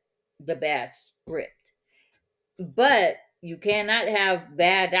offset the bad script. But you cannot have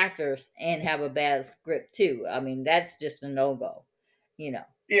bad actors and have a bad script too. I mean, that's just a no-go. Yeah,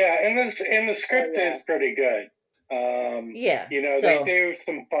 and the script is pretty good. Yeah. They do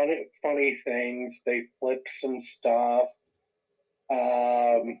some funny things. They flip some stuff.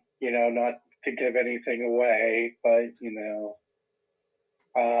 Not to give anything away, but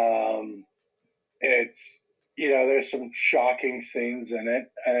it's there's some shocking scenes in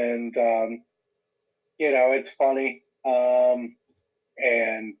it, and it's funny,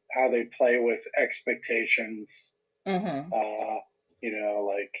 and how they play with expectations. Mm-hmm.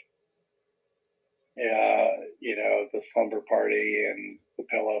 Like the slumber party and the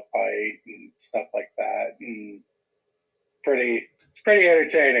pillow fight and stuff like that, and it's pretty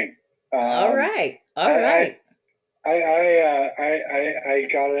entertaining. All right. I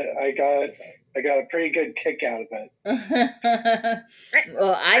got a pretty good kick out of it.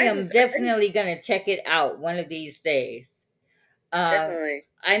 Well, I am definitely gonna check it out one of these days. Definitely.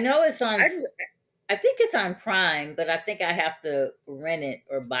 I know it's on. I think it's on Prime, but I think I have to rent it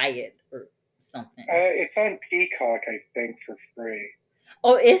or buy it or something. It's on Peacock, I think, for free.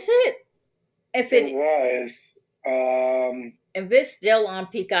 Oh, is it? If it was, if it's still on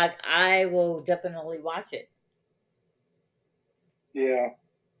Peacock, I will definitely watch it. Yeah.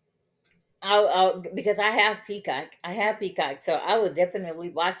 I'll because I have Peacock. So I will definitely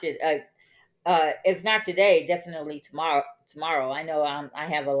watch it. If not today, definitely tomorrow. I know I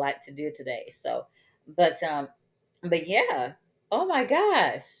have a lot to do today. So, but yeah. Oh my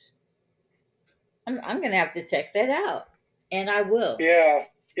gosh. I'm gonna have to check that out, and I will. Yeah,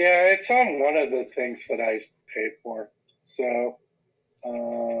 it's on one of the things that I paid for. So,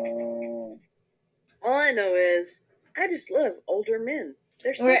 all I know is I just love older men.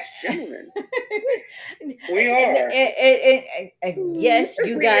 They're such gentlemen. We are. Yes,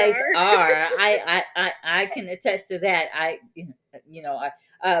 you guys are. I can attest to that.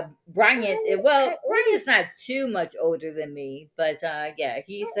 Brian. Well, Brian's not too much older than me, but yeah,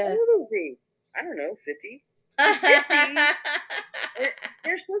 he's. How old is he? I don't know, 50. 50.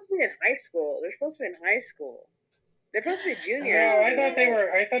 They're supposed to be in high school. They're supposed to be juniors. No, I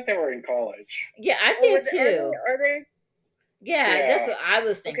thought they were in college. Yeah, I did too. Are they? Yeah, that's what I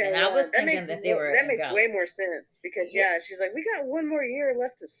was thinking. Okay, I was thinking that they were. That makes way more sense because she's like, we got one more year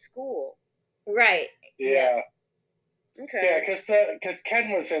left of school. Right. Yeah. Okay. Yeah, because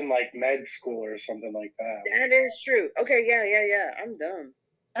Ken was in like med school or something like that. That is true. Okay, yeah. I'm dumb.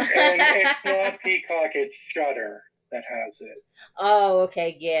 And it's not Peacock, it's Shudder that has it. Oh,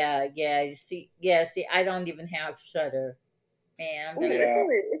 okay, yeah. See, I don't even have Shudder. Man,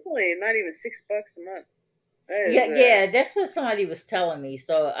 it's only not even $6 a month. Yeah, that's what somebody was telling me.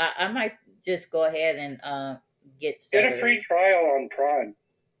 So I might just go ahead and get Shudder. Get a free trial on Prime,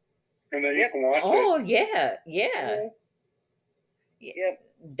 and then you can watch it. Oh yeah. Yep.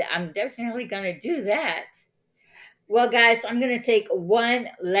 I'm definitely gonna do that. Well, guys, I'm going to take one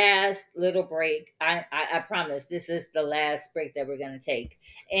last little break. I promise this is the last break that we're going to take.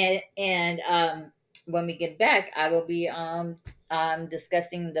 And when we get back, I will be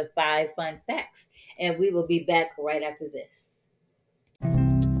discussing the 5 fun facts. And we will be back right after this.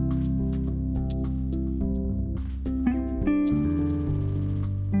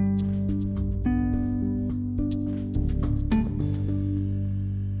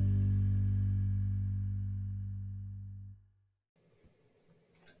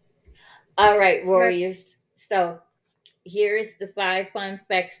 All right, warriors. So here is the 5 fun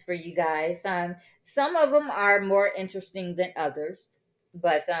facts for you guys. Some of them are more interesting than others,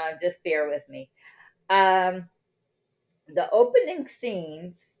 but just bear with me. The opening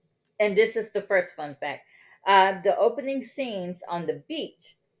scenes, and this is the first fun fact. The opening scenes on the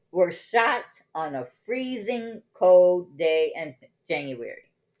beach were shot on a freezing cold day in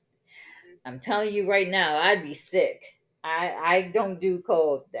January. I'm telling you right now, I'd be sick. I don't do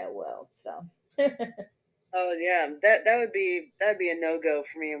cold that well, so. Oh yeah, that'd be a no-go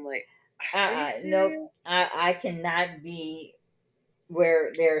for me. I'm like, nope. I cannot be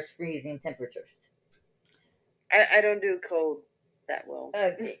where there's freezing temperatures. I don't do cold that well.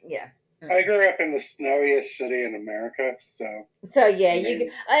 Yeah. I grew up in the snowiest city in America, so yeah,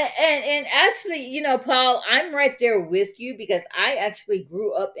 and actually, Paul, I'm right there with you because I actually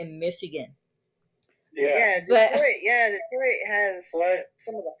grew up in Michigan. Yeah, Detroit has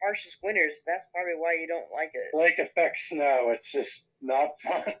some of the harshest winters. That's probably why you don't like it. Lake effect snow. It's just not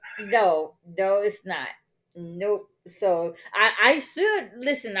fun. No, it's not. Nope. So I should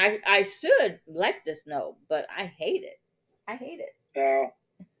listen. I should like the snow, but I hate it. No.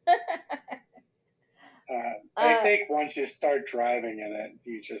 I think once you start driving in it,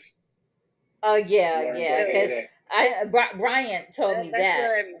 you just. Oh yeah. Because Brian told me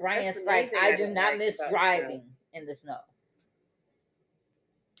that. Brian's like, I do not miss driving in the snow.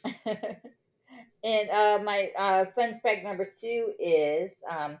 And my fun fact number two is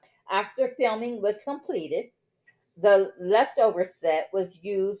after filming was completed, the leftover set was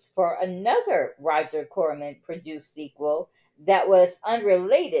used for another Roger Corman produced sequel that was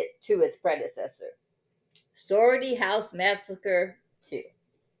unrelated to its predecessor, Sorority House Massacre 2.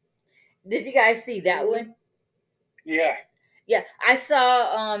 Did you guys see that one? Yeah. Yeah, I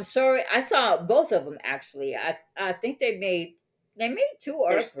saw sorry, I saw both of them actually. I think they made two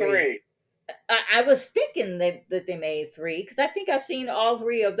or There's three. three. I was thinking that they made three because I think I've seen all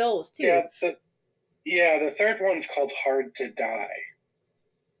three of those too. The third one's called Hard to Die.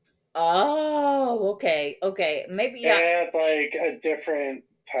 Oh, okay. Maybe It had like a different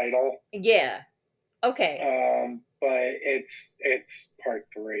title. Yeah. Okay. But it's part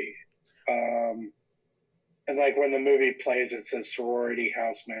three. And like when the movie plays, it says Sorority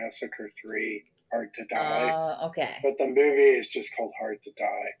House Massacre 3, Hard to Die. Okay. But the movie is just called Hard to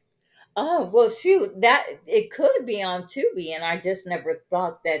Die. Oh well, shoot, that it could be on Tubi, and I just never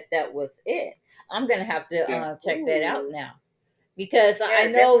thought that was it. I'm gonna have to check that out now because I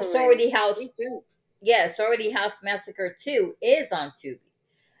know definitely. Sorority House. Me too. Yeah, Sorority House Massacre 2 is on Tubi.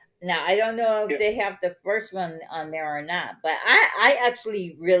 Now I don't know if they have the first one on there or not, but I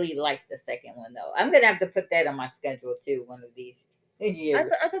actually really like the second one though. I'm gonna have to put that on my schedule too one of these years.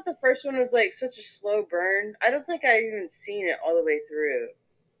 I thought the first one was like such a slow burn. I don't think I've even seen it all the way through.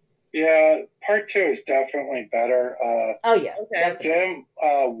 Yeah, part two is definitely better. Oh yeah, okay. Jim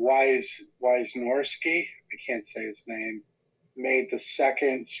Wisnorski, I can't say his name, made the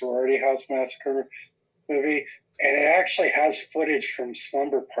second Sorority House Massacre movie, and it actually has footage from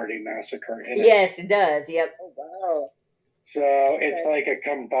Slumber Party Massacre in it. Yes, it does. Yep. Oh wow. So it's like a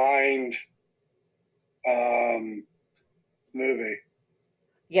combined movie.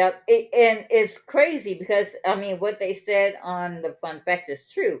 Yep, and it's crazy because I mean, what they said on the fun fact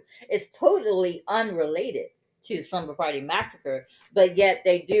is true. It's totally unrelated to Slumber Party Massacre, but yet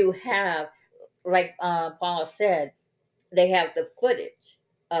they do have, like Paul said, they have the footage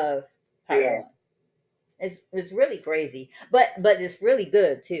of part one. It's really crazy, but it's really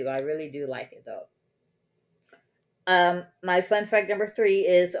good too. I really do like it though. My fun fact number three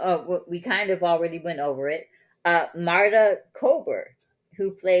is we kind of already went over it. Marta Kober,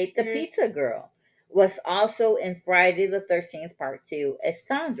 who played the pizza girl, was also in Friday the 13th Part 2 as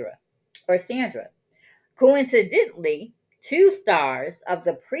Sandra. Coincidentally, two stars of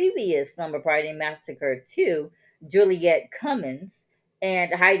the previous Slumber Party Massacre 2, Juliette Cummins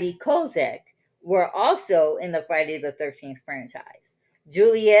and Heidi Kozak, were also in the Friday the 13th franchise.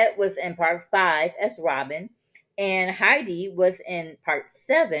 Juliette was in Part 5 as Robin, and Heidi was in Part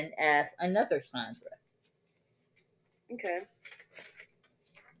 7 as another Sandra. Okay.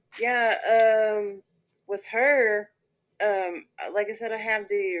 Yeah, with her, like I said, I have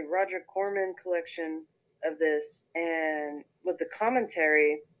the Roger Corman collection of this, and with the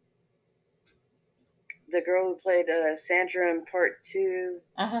commentary, the girl who played Sandra in Part 2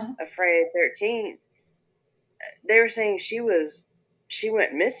 of Friday the 13th, they were saying she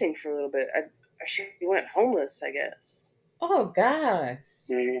went missing for a little bit. She went homeless, I guess. Oh God!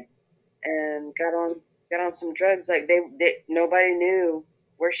 And got on some drugs. Like they nobody knew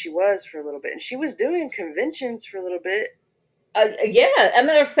where she was for a little bit, and she was doing conventions for a little bit. Yeah, as a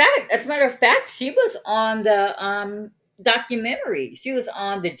matter of fact, she was on the documentary. She was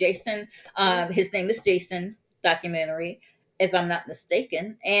on the Jason. His name is Jason documentary, if I'm not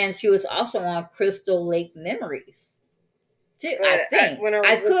mistaken, and she was also on Crystal Lake Memories. Too, I think. When I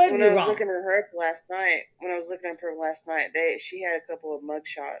was looking at her last night, she had a couple of mug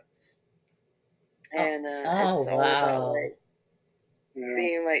shots, and it's all about like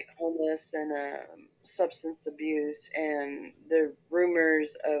being like homeless and substance abuse and the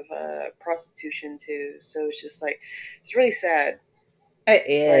rumors of prostitution too. So it's just like it's really sad. It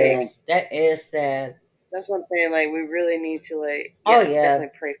is. Like, that is sad. That's what I'm saying. Like we really need to definitely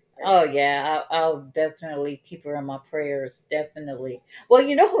pray for her. Oh yeah, I'll definitely keep her in my prayers. Definitely. Well,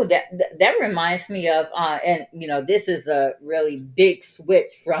 you know who that reminds me of, and you know this is a really big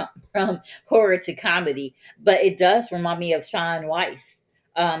switch from horror to comedy, but it does remind me of Sean Weiss,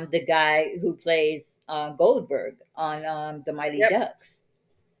 the guy who plays Goldberg on The Mighty Ducks.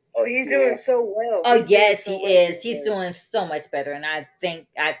 Oh, he's doing so well. Oh yes, he is. He's doing so much better, and I thank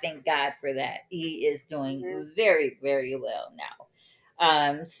God for that. He is doing very, very well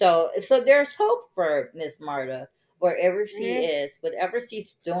now. So there's hope for Miss Marta wherever she is, whatever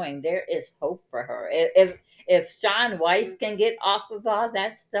she's doing. There is hope for her. If Sean Weiss can get off of all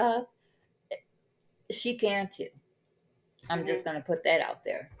that stuff, she can too. I'm just gonna put that out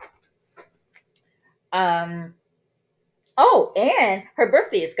there. Oh, and her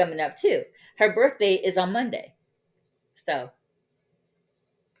birthday is coming up too. her birthday is on Monday. So,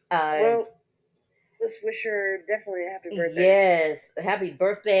 Well, let's wish her definitely a happy birthday. yes, happy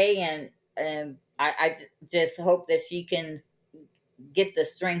birthday, and I just hope that she can get the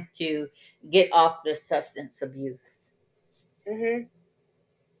strength to get off the substance abuse. Mhm.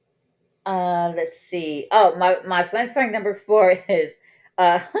 Let's see. Oh, my fun fact number 4 is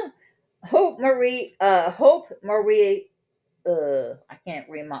uh Hope Marie I can't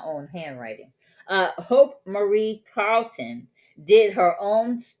read my own handwriting. Hope Marie Carlton did her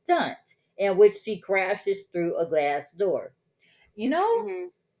own stunt in which she crashes through a glass door. You know,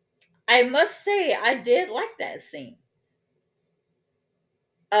 Mhm. I must say I did like that scene.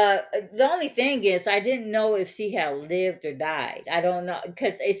 The only thing is, I didn't know if she had lived or died. I don't know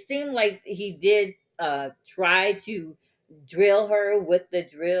because it seemed like he did try to drill her with the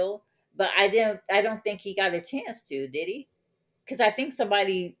drill, but I didn't. I don't think he got a chance to, did he? Because I think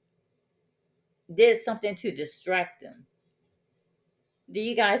somebody did something to distract him. Do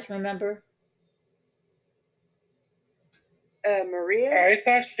you guys remember? Maria. I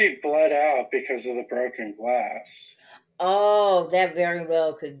thought she bled out because of the broken glass. Oh, that very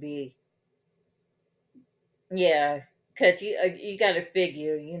well could be. Yeah, because you got to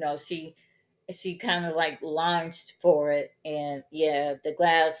figure, she kind of like lunged for it, and yeah, the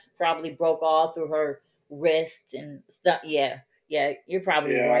glass probably broke all through her wrist and stuff. Yeah, yeah, you're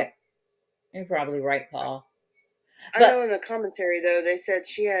probably Yeah. right. You're probably right, Paul. I But know in the commentary though they said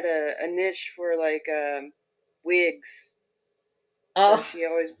she had a niche for like wigs. So oh, she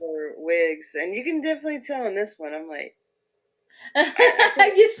always wore wigs, and you can definitely tell in this one. I'm like, I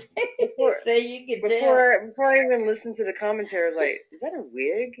think you say, you before say you could tell. before I even listened to the commentary, I was like, is that a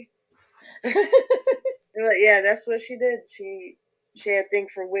wig? They're like, yeah, that's what she did. She had a thing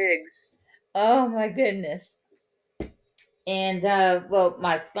for wigs. Oh my goodness. And well,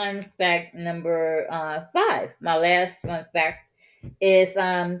 my fun fact number 5, my last fun fact is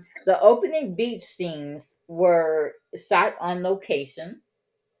the opening beach scenes were shot on location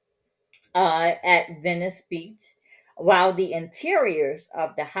at Venice Beach, while the interiors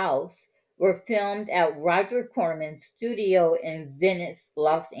of the house were filmed at Roger Corman's studio in Venice,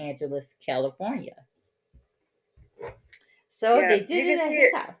 Los Angeles, California. So Yeah, they did you it can at see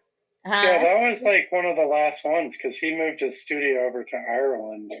his it. house. Yeah, Huh? that was like one of the last ones because he moved his studio over to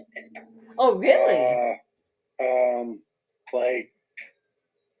Ireland. Oh, really? Like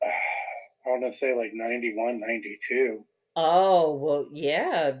I want to say like 91, 92. Oh, well,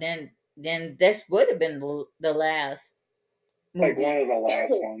 yeah. Then this would have been the last Like one movie. of the last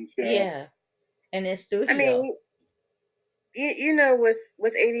ones. Yeah. Yeah, in his I studio. mean, you know,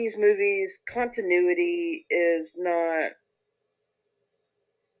 with 80s movies, continuity is not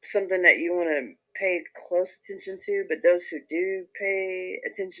something that you want to pay close attention to, but those who do pay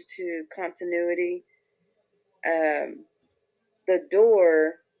attention to continuity, um, the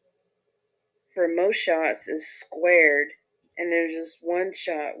door for most shots is squared, and there's just one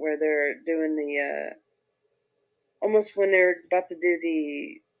shot where they're doing the almost when they're about to do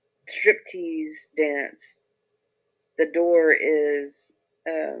the striptease dance. The door is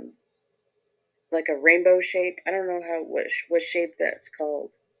um, like a rainbow shape. I don't know how what shape that's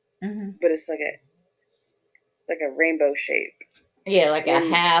called, Hmm. but it's like a rainbow shape. Yeah, like a When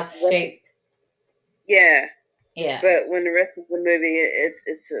half the rest of, shape. yeah, Yeah. but when the rest of the movie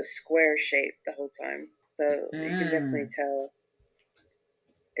it's a square shape the whole time, so you can definitely Mm. tell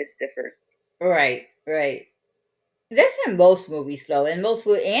it's different. Right, right. That's in most movies, though, and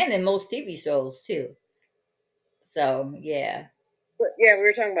in most TV shows too. So yeah. But yeah, we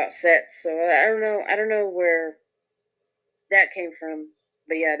were talking about sets, so I don't know where that came from,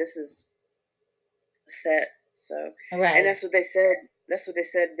 but yeah, this is a set. So, and Right. that's what they said. That's what they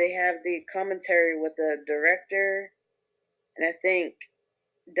said. They have the commentary with the director, and I think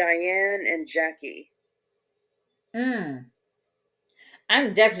Diane and Jackie. Mm.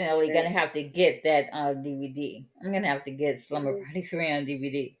 I'm definitely And, gonna have to get that DVD. I'm gonna have to get Slumber mm-hmm, Party 3 on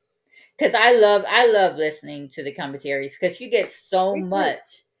DVD because I love listening to the commentaries because you get so me too.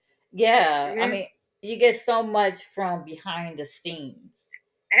 much. Yeah, I Mm-hmm. mean, you get so much from behind the scenes.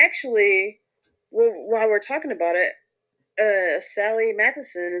 Actually, well, while we're talking about it, Sally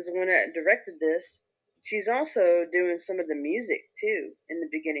Matheson is the one that directed this. She's also doing some of the music too in the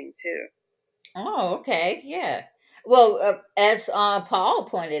beginning too. Oh, okay, yeah. Well, as Paul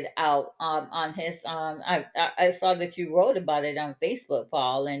pointed out on his, I saw that you wrote about it on Facebook,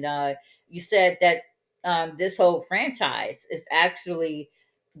 Paul, and you said that this whole franchise is actually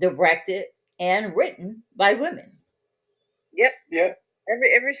directed and written by women. Yep, Yep.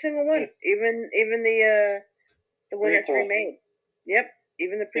 every single one, even the one that's Prequel. remade. Yep,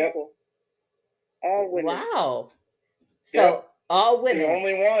 even the Yep. prequel. All women. Wow. So Yep. all women. The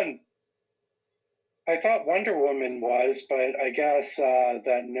only one. I thought Wonder Woman was, but I guess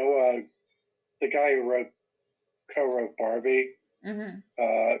that Noah, the guy who co-wrote Barbie,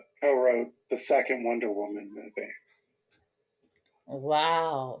 co-wrote the second Wonder Woman movie.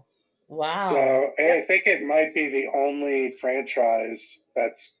 Wow. Wow. So I think it might be the only franchise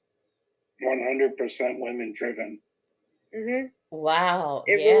that's 100% women driven. Wow.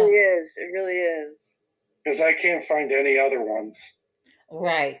 It really is. It really is. Because I can't find any other ones.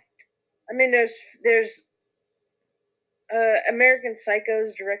 Right. I mean, there's American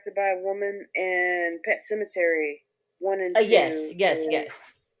Psycho's directed by a woman, and Pet Cemetery 1 and 2. Yes.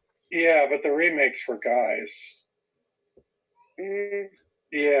 Yeah, but the remakes were guys.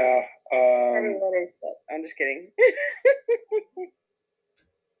 Yeah. Probably why they suck. I'm just kidding.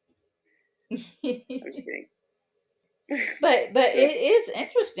 I'm just kidding. But it is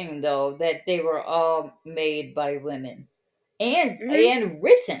interesting though that they were all made by women and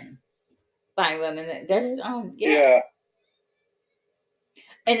written by women. That's yeah.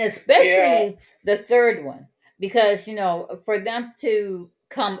 And especially the third one, because for them to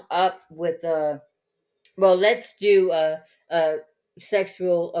come up with let's do a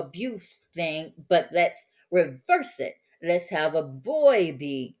sexual abuse thing, but let's reverse it. Let's have a boy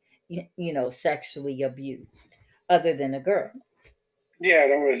be sexually abused other than a girl. Yeah,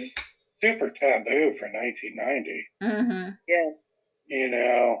 that was super taboo for 1990. Yeah.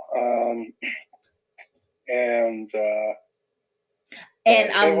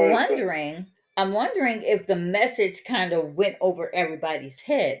 And I'm wondering if the message kind of went over everybody's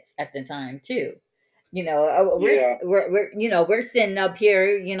heads at the time too. We're sitting up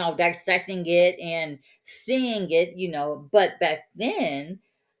here, dissecting it and seeing it, but back then,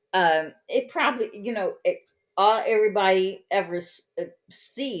 it probably, all everybody ever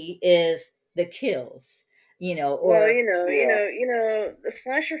see is the kills, or the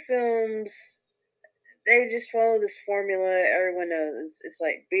slasher films, they just follow this formula. Everyone knows it's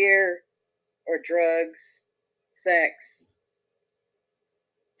like beer or drugs, sex,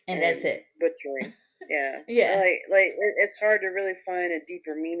 and that's it. Butchering. Yeah. Yeah. Like it's hard to really find a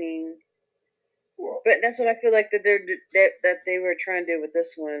deeper meaning. But that's what I feel like that they were trying to do with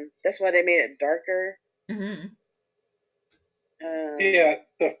this one. That's why they made it darker. Yeah,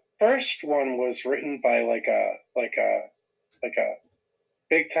 the first one was written by like a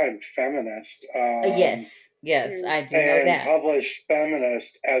big time feminist. Yes, I do know that. And published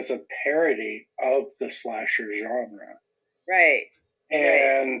feminist as a parody of the slasher genre. Right.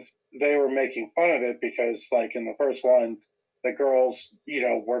 And they were making fun of it because, like, in the first one, the girls,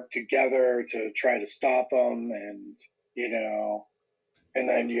 work together to try to stop them, and, and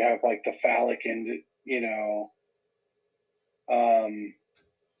then you have, like, the phallic, the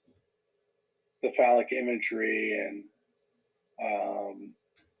phallic imagery and,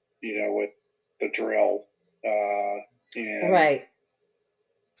 with the drill. Right.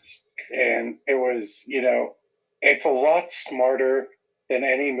 And it was, it's a lot smarter than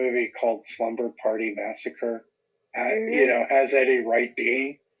any movie called Slumber Party Massacre, has any right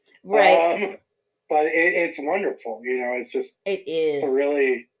being. Right. But it's wonderful. It's just, it is. It's a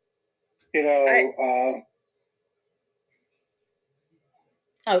really, go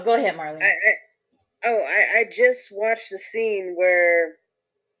ahead, Marlene. I just watched the scene where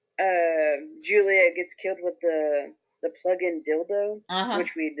Juliet gets killed with the plug-in dildo,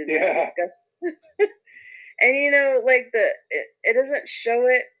 which we did not discuss. And like it doesn't show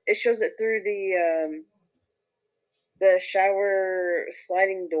it; it shows it through the shower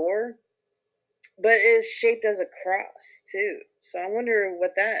sliding door, but it is shaped as a cross too. So I wonder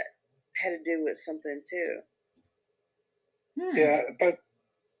what that had to do with something too. Yeah, but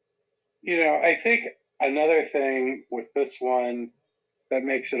I think another thing with this one that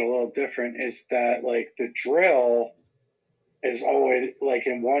makes it a little different is that, like, the drill is always, like,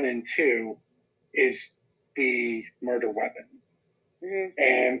 in 1 and 2 is the murder weapon.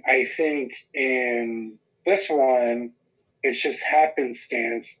 And I think in this one, it's just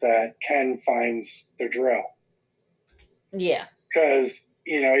happenstance that Ken finds the drill. Yeah. Because,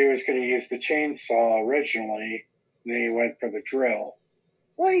 he was going to use the chainsaw originally, and then he went for the drill.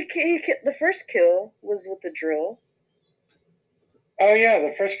 Well, the first kill was with the drill. Oh yeah,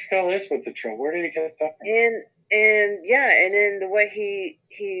 the first kill is with the drill. Where did he get that from? And then the way he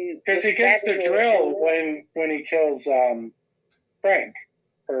because he gets the drill when he kills Frank,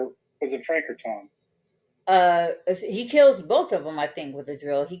 or was it Frank or Tom? He kills both of them, I think, with the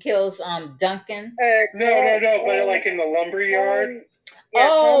drill. He kills Duncan. No, but like in the lumber yard.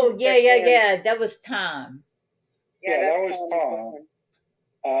 Yeah. That was Tom. Yeah, that was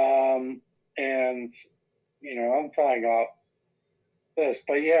Tom. and I'm flying off this,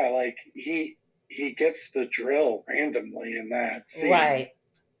 but yeah, like he gets the drill randomly in that scene. Right.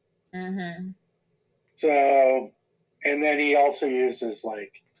 Mm-hmm. So, and then he also uses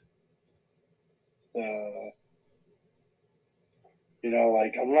like the,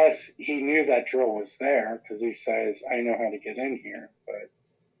 like unless he knew that drill was there, because he says, "I know how to get in here," but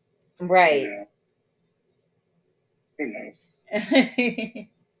right. Who knows?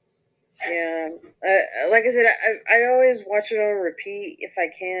 Yeah, like I said, I always watch it on repeat if I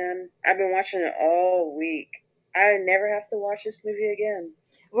can. I've been watching it all week. I never have to watch this movie again.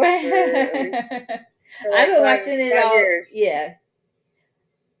 Right. I've been watching it 5 all. years. Yeah,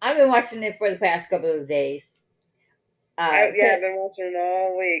 I've been watching it for the past couple of days. I've been watching it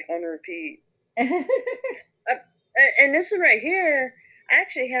all week on repeat. And this one right here, I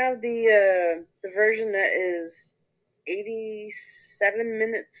actually have the version that is 87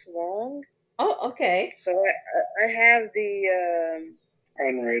 minutes long. Oh, okay. So I have the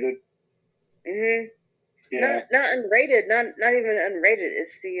unrated. Mhm. Yeah. Not unrated, not even unrated.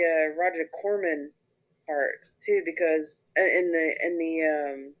 It's the Roger Corman part too, because in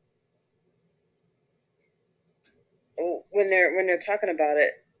the when they're talking about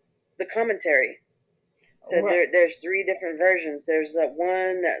it, the commentary. So there's 3 different versions. There's that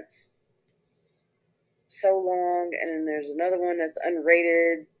one that's so long, and then there's another one that's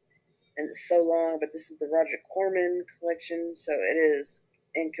unrated and it's so long. But this is the Roger Corman collection, so it is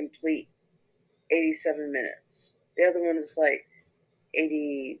incomplete, 87 minutes. The other one is like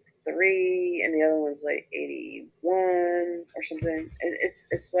 83, and the other one's like 81 or something. And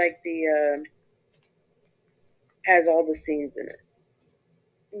it's like the has all the scenes in it,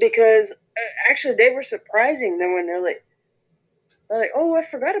 because actually they were surprising them when they're like, oh, I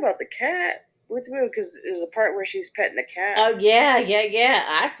forgot about the cat. What's weird, because there's a part where she's petting the cat. Oh yeah.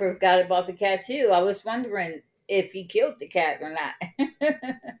 I forgot about the cat too. I was wondering if he killed the cat or not.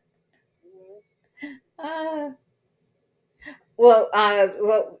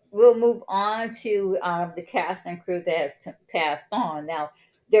 Well, we'll move on to the cast and crew that has passed on. Now,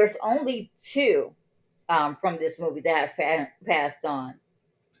 there's only 2 from this movie that has passed on.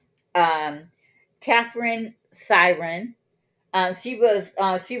 Catherine Siren. She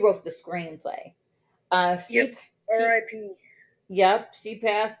wrote the screenplay. Yep. R.I.P. Yep, she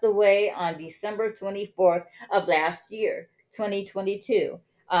passed away on December 24th of last year, 2022,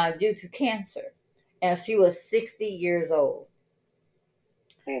 due to cancer, and she was 60 years old.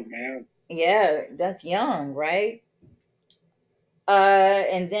 Oh man. Yeah, that's young, right?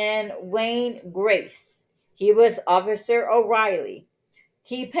 And then Wayne Grace. He was Officer O'Reilly.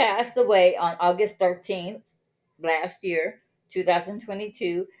 He passed away on August 13th last year,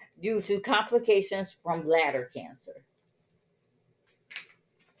 2022, due to complications from bladder cancer.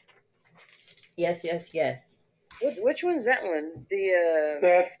 Yes. Which one's that one?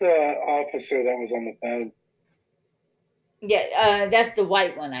 That's the officer that was on the bed. Yeah, that's the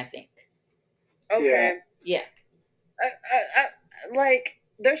white one, I think. Okay. Yeah. Like,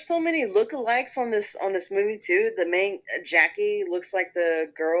 there's so many lookalikes on this movie too. The main Jackie looks like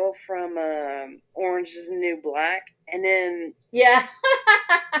the girl from Orange Is the New Black, and then yeah,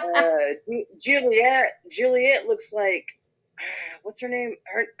 Juliet looks like what's her name?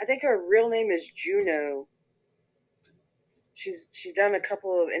 I think her real name is Juno. She's done a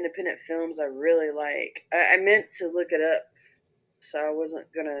couple of independent films I really like. I meant to look it up, so I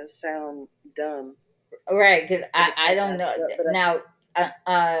wasn't gonna sound dumb. Right, because I don't know now.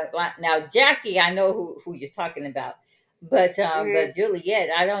 Now Jackie, I know who you're talking about, but Juliet,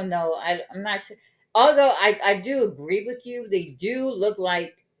 I don't know. I'm not sure. Although I do agree with you, they do look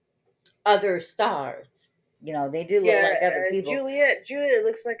like other stars. They do look like other people. Juliet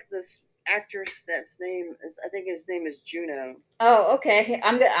looks like this actress that's name is, I think his name is Juno. Oh, okay.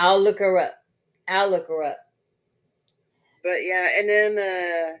 I'll look her up. But yeah, and then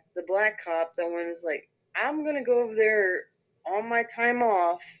the black cop, the one is like, I'm gonna go over there on my time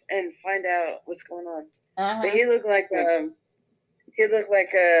off and find out what's going on. But he looked like my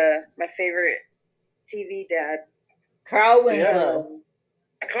favorite TV dad, Carl Winslow.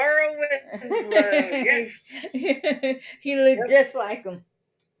 Carl Winslow, yes. He looked just like him.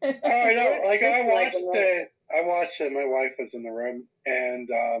 Oh, I know. Like I watched it. My wife was in the room,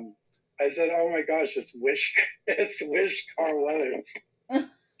 and I said, "Oh my gosh, it's Wish Carl Weathers."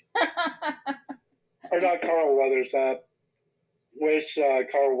 Or not Carl Weathers, Wish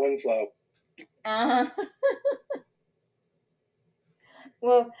Carl Winslow.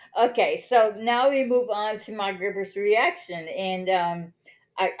 Well, okay, so now we move on to my Gripper's reaction, and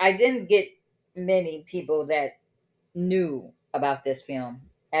I didn't get many people that knew about this film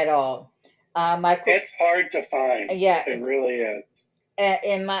at all. It's hard to find. Yeah, it really is.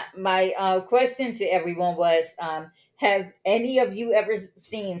 And my question to everyone was, have any of you ever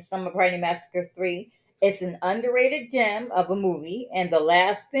seen Summer Party Massacre 3? It's an underrated gem of a movie and the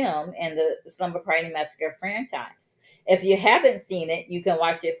last film in the Slumber Party Massacre franchise. If you haven't seen it, you can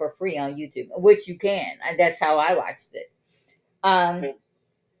watch it for free on YouTube, which you can. And that's how I watched it.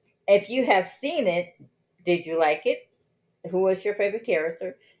 If you have seen it, did you like it? Who was your favorite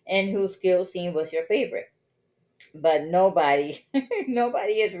character? And whose kill scene was your favorite? But nobody,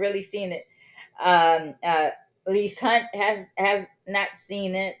 nobody has really seen it. Elise Hunt has have not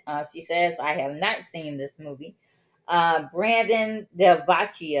seen it. She says, "I have not seen this movie." Brandon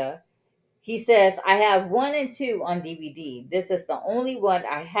Delvacchia, he says, "I have 1 and 2 on DVD. This is the only one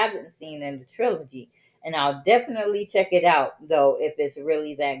I haven't seen in the trilogy, and I'll definitely check it out though if it's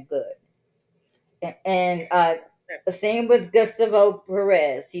really that good." And the same with Gustavo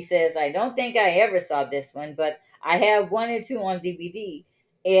Perez. He says, "I don't think I ever saw this one, but I have 1 and 2 on DVD."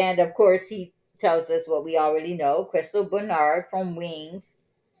 And of course, he tells us what we already know. Crystal Bernard from Wings,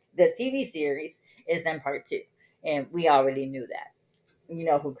 the TV series, is in part 2. And we already knew that. You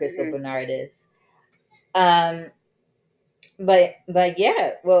know who Crystal Bernard is. Um, but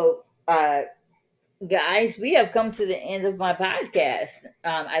yeah, well, guys, we have come to the end of my podcast.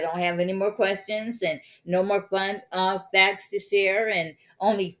 I don't have any more questions and no more fun facts to share, and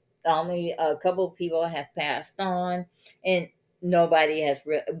only a couple of people have passed on, and nobody has.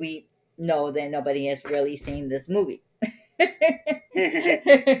 We know that nobody has really seen this movie.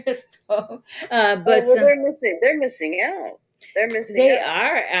 So, but well, they're missing. They're missing out. They're missing. They out.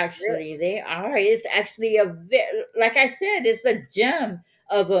 are actually. They are. It's actually like I said, it's a gem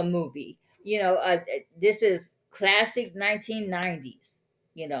of a movie. This is classic 1990s.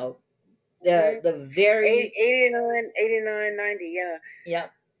 You know, the very 89, 90, yeah.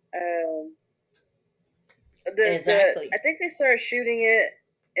 Yep. Exactly. I think they started shooting it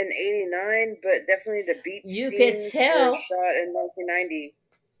in 89, but definitely the beach you scenes could tell were shot in 1990.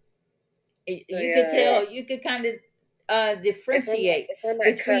 You could tell. You could kind of differentiate it's on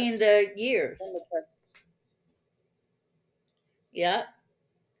between the years. Yeah.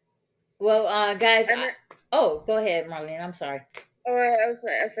 Well, guys. Go ahead, Marlene. I'm sorry. Oh, I was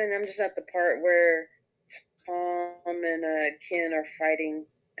saying I'm just at the part where Tom and Ken are fighting,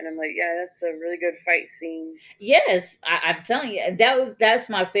 and I'm like, yeah, that's a really good fight scene. Yes, I'm telling you, that's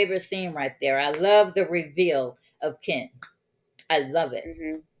my favorite scene right there. I love the reveal of Ken. I love it.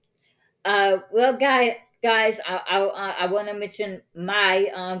 Well, guys, I want to mention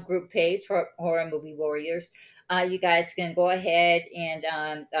my group page, Horror Movie Warriors. You guys can go ahead and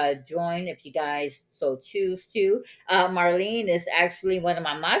join if you guys so choose to. Marlene is actually one of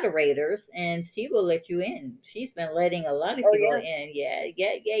my moderators, and she will let you in. She's been letting a lot of people in. Yeah.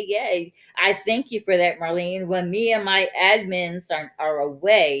 I thank you for that, Marlene. When me and my admins are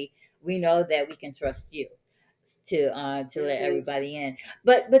away, we know that we can trust you to let everybody in.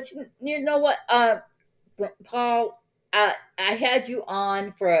 But you know what, Paul, I had you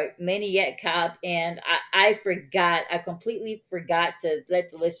on for a Maniac Cop, and I completely forgot to let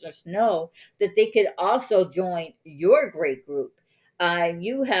the listeners know that they could also join your great group.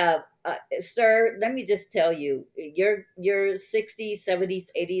 You have, sir, let me just tell you, your 60s, 70s,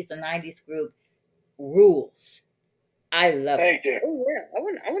 80s, and 90s group rules. I love it. Oh yeah, I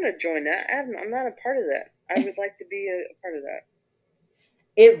want to join that. I'm not a part of that. I would like to be a part of that.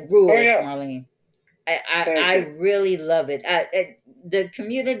 It rules, Marlene. I really love it. The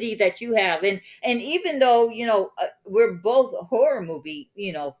community that you have, and even though we're both horror movie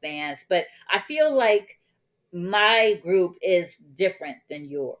fans, but I feel like my group is different than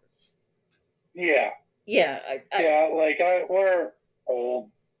yours. Yeah. Like we're old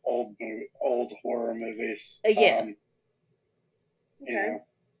horror movies. Yeah. You know,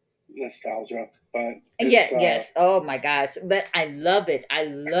 nostalgia, but yes. Oh my gosh, but I love it. I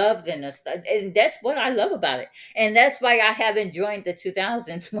love the nostalgia, and that's what I love about it, and that's why I haven't joined the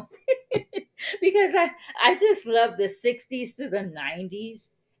 2000s because I just love the 60s to the 90s.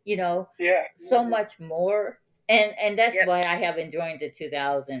 So much more. And that's why I haven't joined the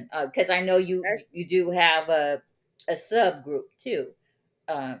 2000 because I know you do have a subgroup too.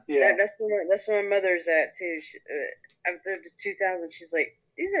 That's where my mother's at too. After the 2000, she's like,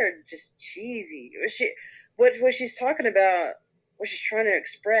 these are just cheesy. What she's talking about, what she's trying to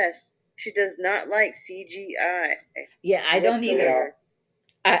express, she does not like CGI. Yeah, I don't either.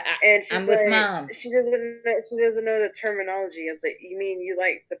 And she's I'm with Mom. She doesn't know the terminology. I was like, you mean you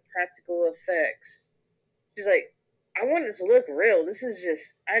like the practical effects? She's like, I want it to look real. This is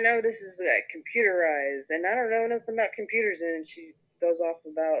just, I know this is computerized, and I don't know nothing about computers. And goes off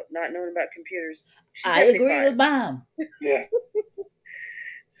about not knowing about computers. She's I 75. agree with Mom. Yeah.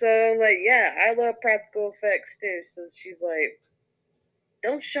 So I'm like, yeah, I love practical effects too. So she's like,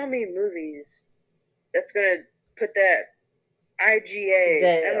 don't show me movies that's gonna put that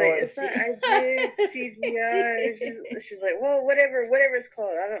IGA. I'm like, it's not IGA, it's CGI. She's like, well, whatever it's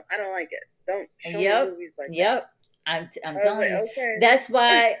called. I don't like it. Don't show me movies like that. I'm telling you. Okay. That's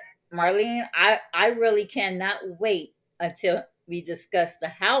why, Marlene, I really cannot wait until we discuss The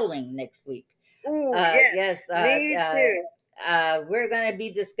Howling next week. Ooh, yes. Me too. We're going to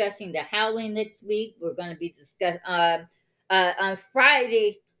be discussing The Howling next week. We're going to be discussing on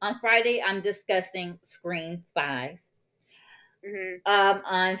Friday. On Friday, I'm discussing Scream 5. Mm-hmm.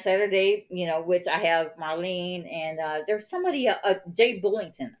 On Saturday, which I have Marlene and there's somebody, Jay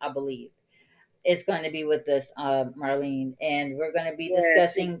Bullington, I believe, is going to be with us, Marlene, and we're going to be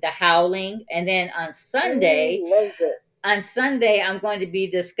discussing The Howling. And then on Sunday, I'm going to be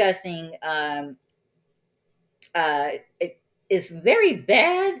discussing. It's very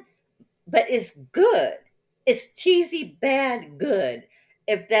bad, but it's good. It's cheesy, bad, good.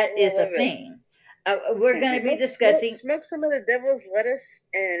 If that is a thing. We're going to be discussing. Smoke some of the devil's lettuce,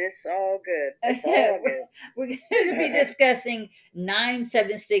 and it's all good. It's all good. We're going to be discussing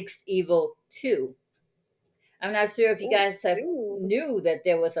 976 Evil 2. I'm not sure if you guys knew that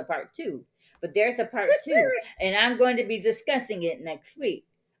there was a part 2, but there's a part 2, and I'm going to be discussing it next week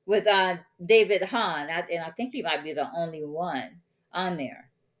with David Hahn, and I think he might be the only one on there.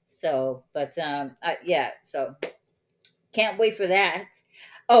 So, but yeah, so can't wait for that.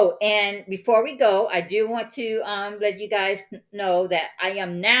 Oh, and before we go, I do want to let you guys know that I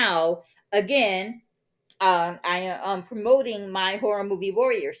am now again. I am promoting my horror movie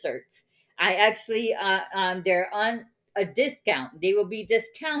warrior shirts. I actually they're on a discount. They will be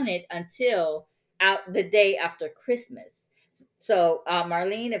discounted until out the day after Christmas. So,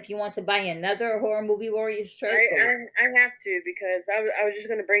 Marlene, if you want to buy another horror movie warrior shirt, I have to, because I was just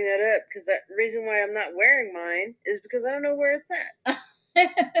going to bring that up, because the reason why I'm not wearing mine is because I don't know where it's at.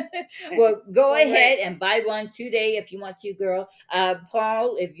 Well, go ahead and buy one today if you want to, girl.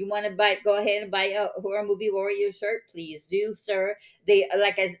 Paul, if you want to go ahead and buy a horror movie warrior shirt, please do, sir. They,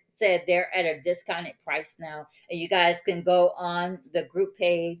 like I said, they're at a discounted price now, and you guys can go on the group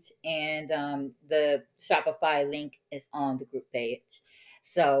page, and the Shopify link is on the group page.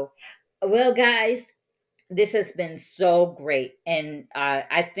 So, well, guys, this has been so great, and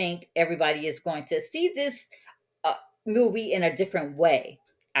I think everybody is going to see this movie in a different way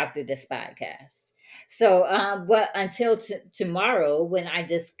after this podcast. So, but until tomorrow, when I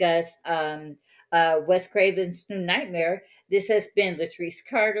discuss Wes Craven's New Nightmare, this has been Latrice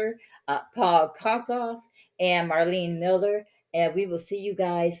Carter, Paul Kalkhoff, and Marlene Miller, and we will see you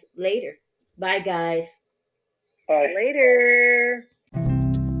guys later. Bye, guys. Bye. Later.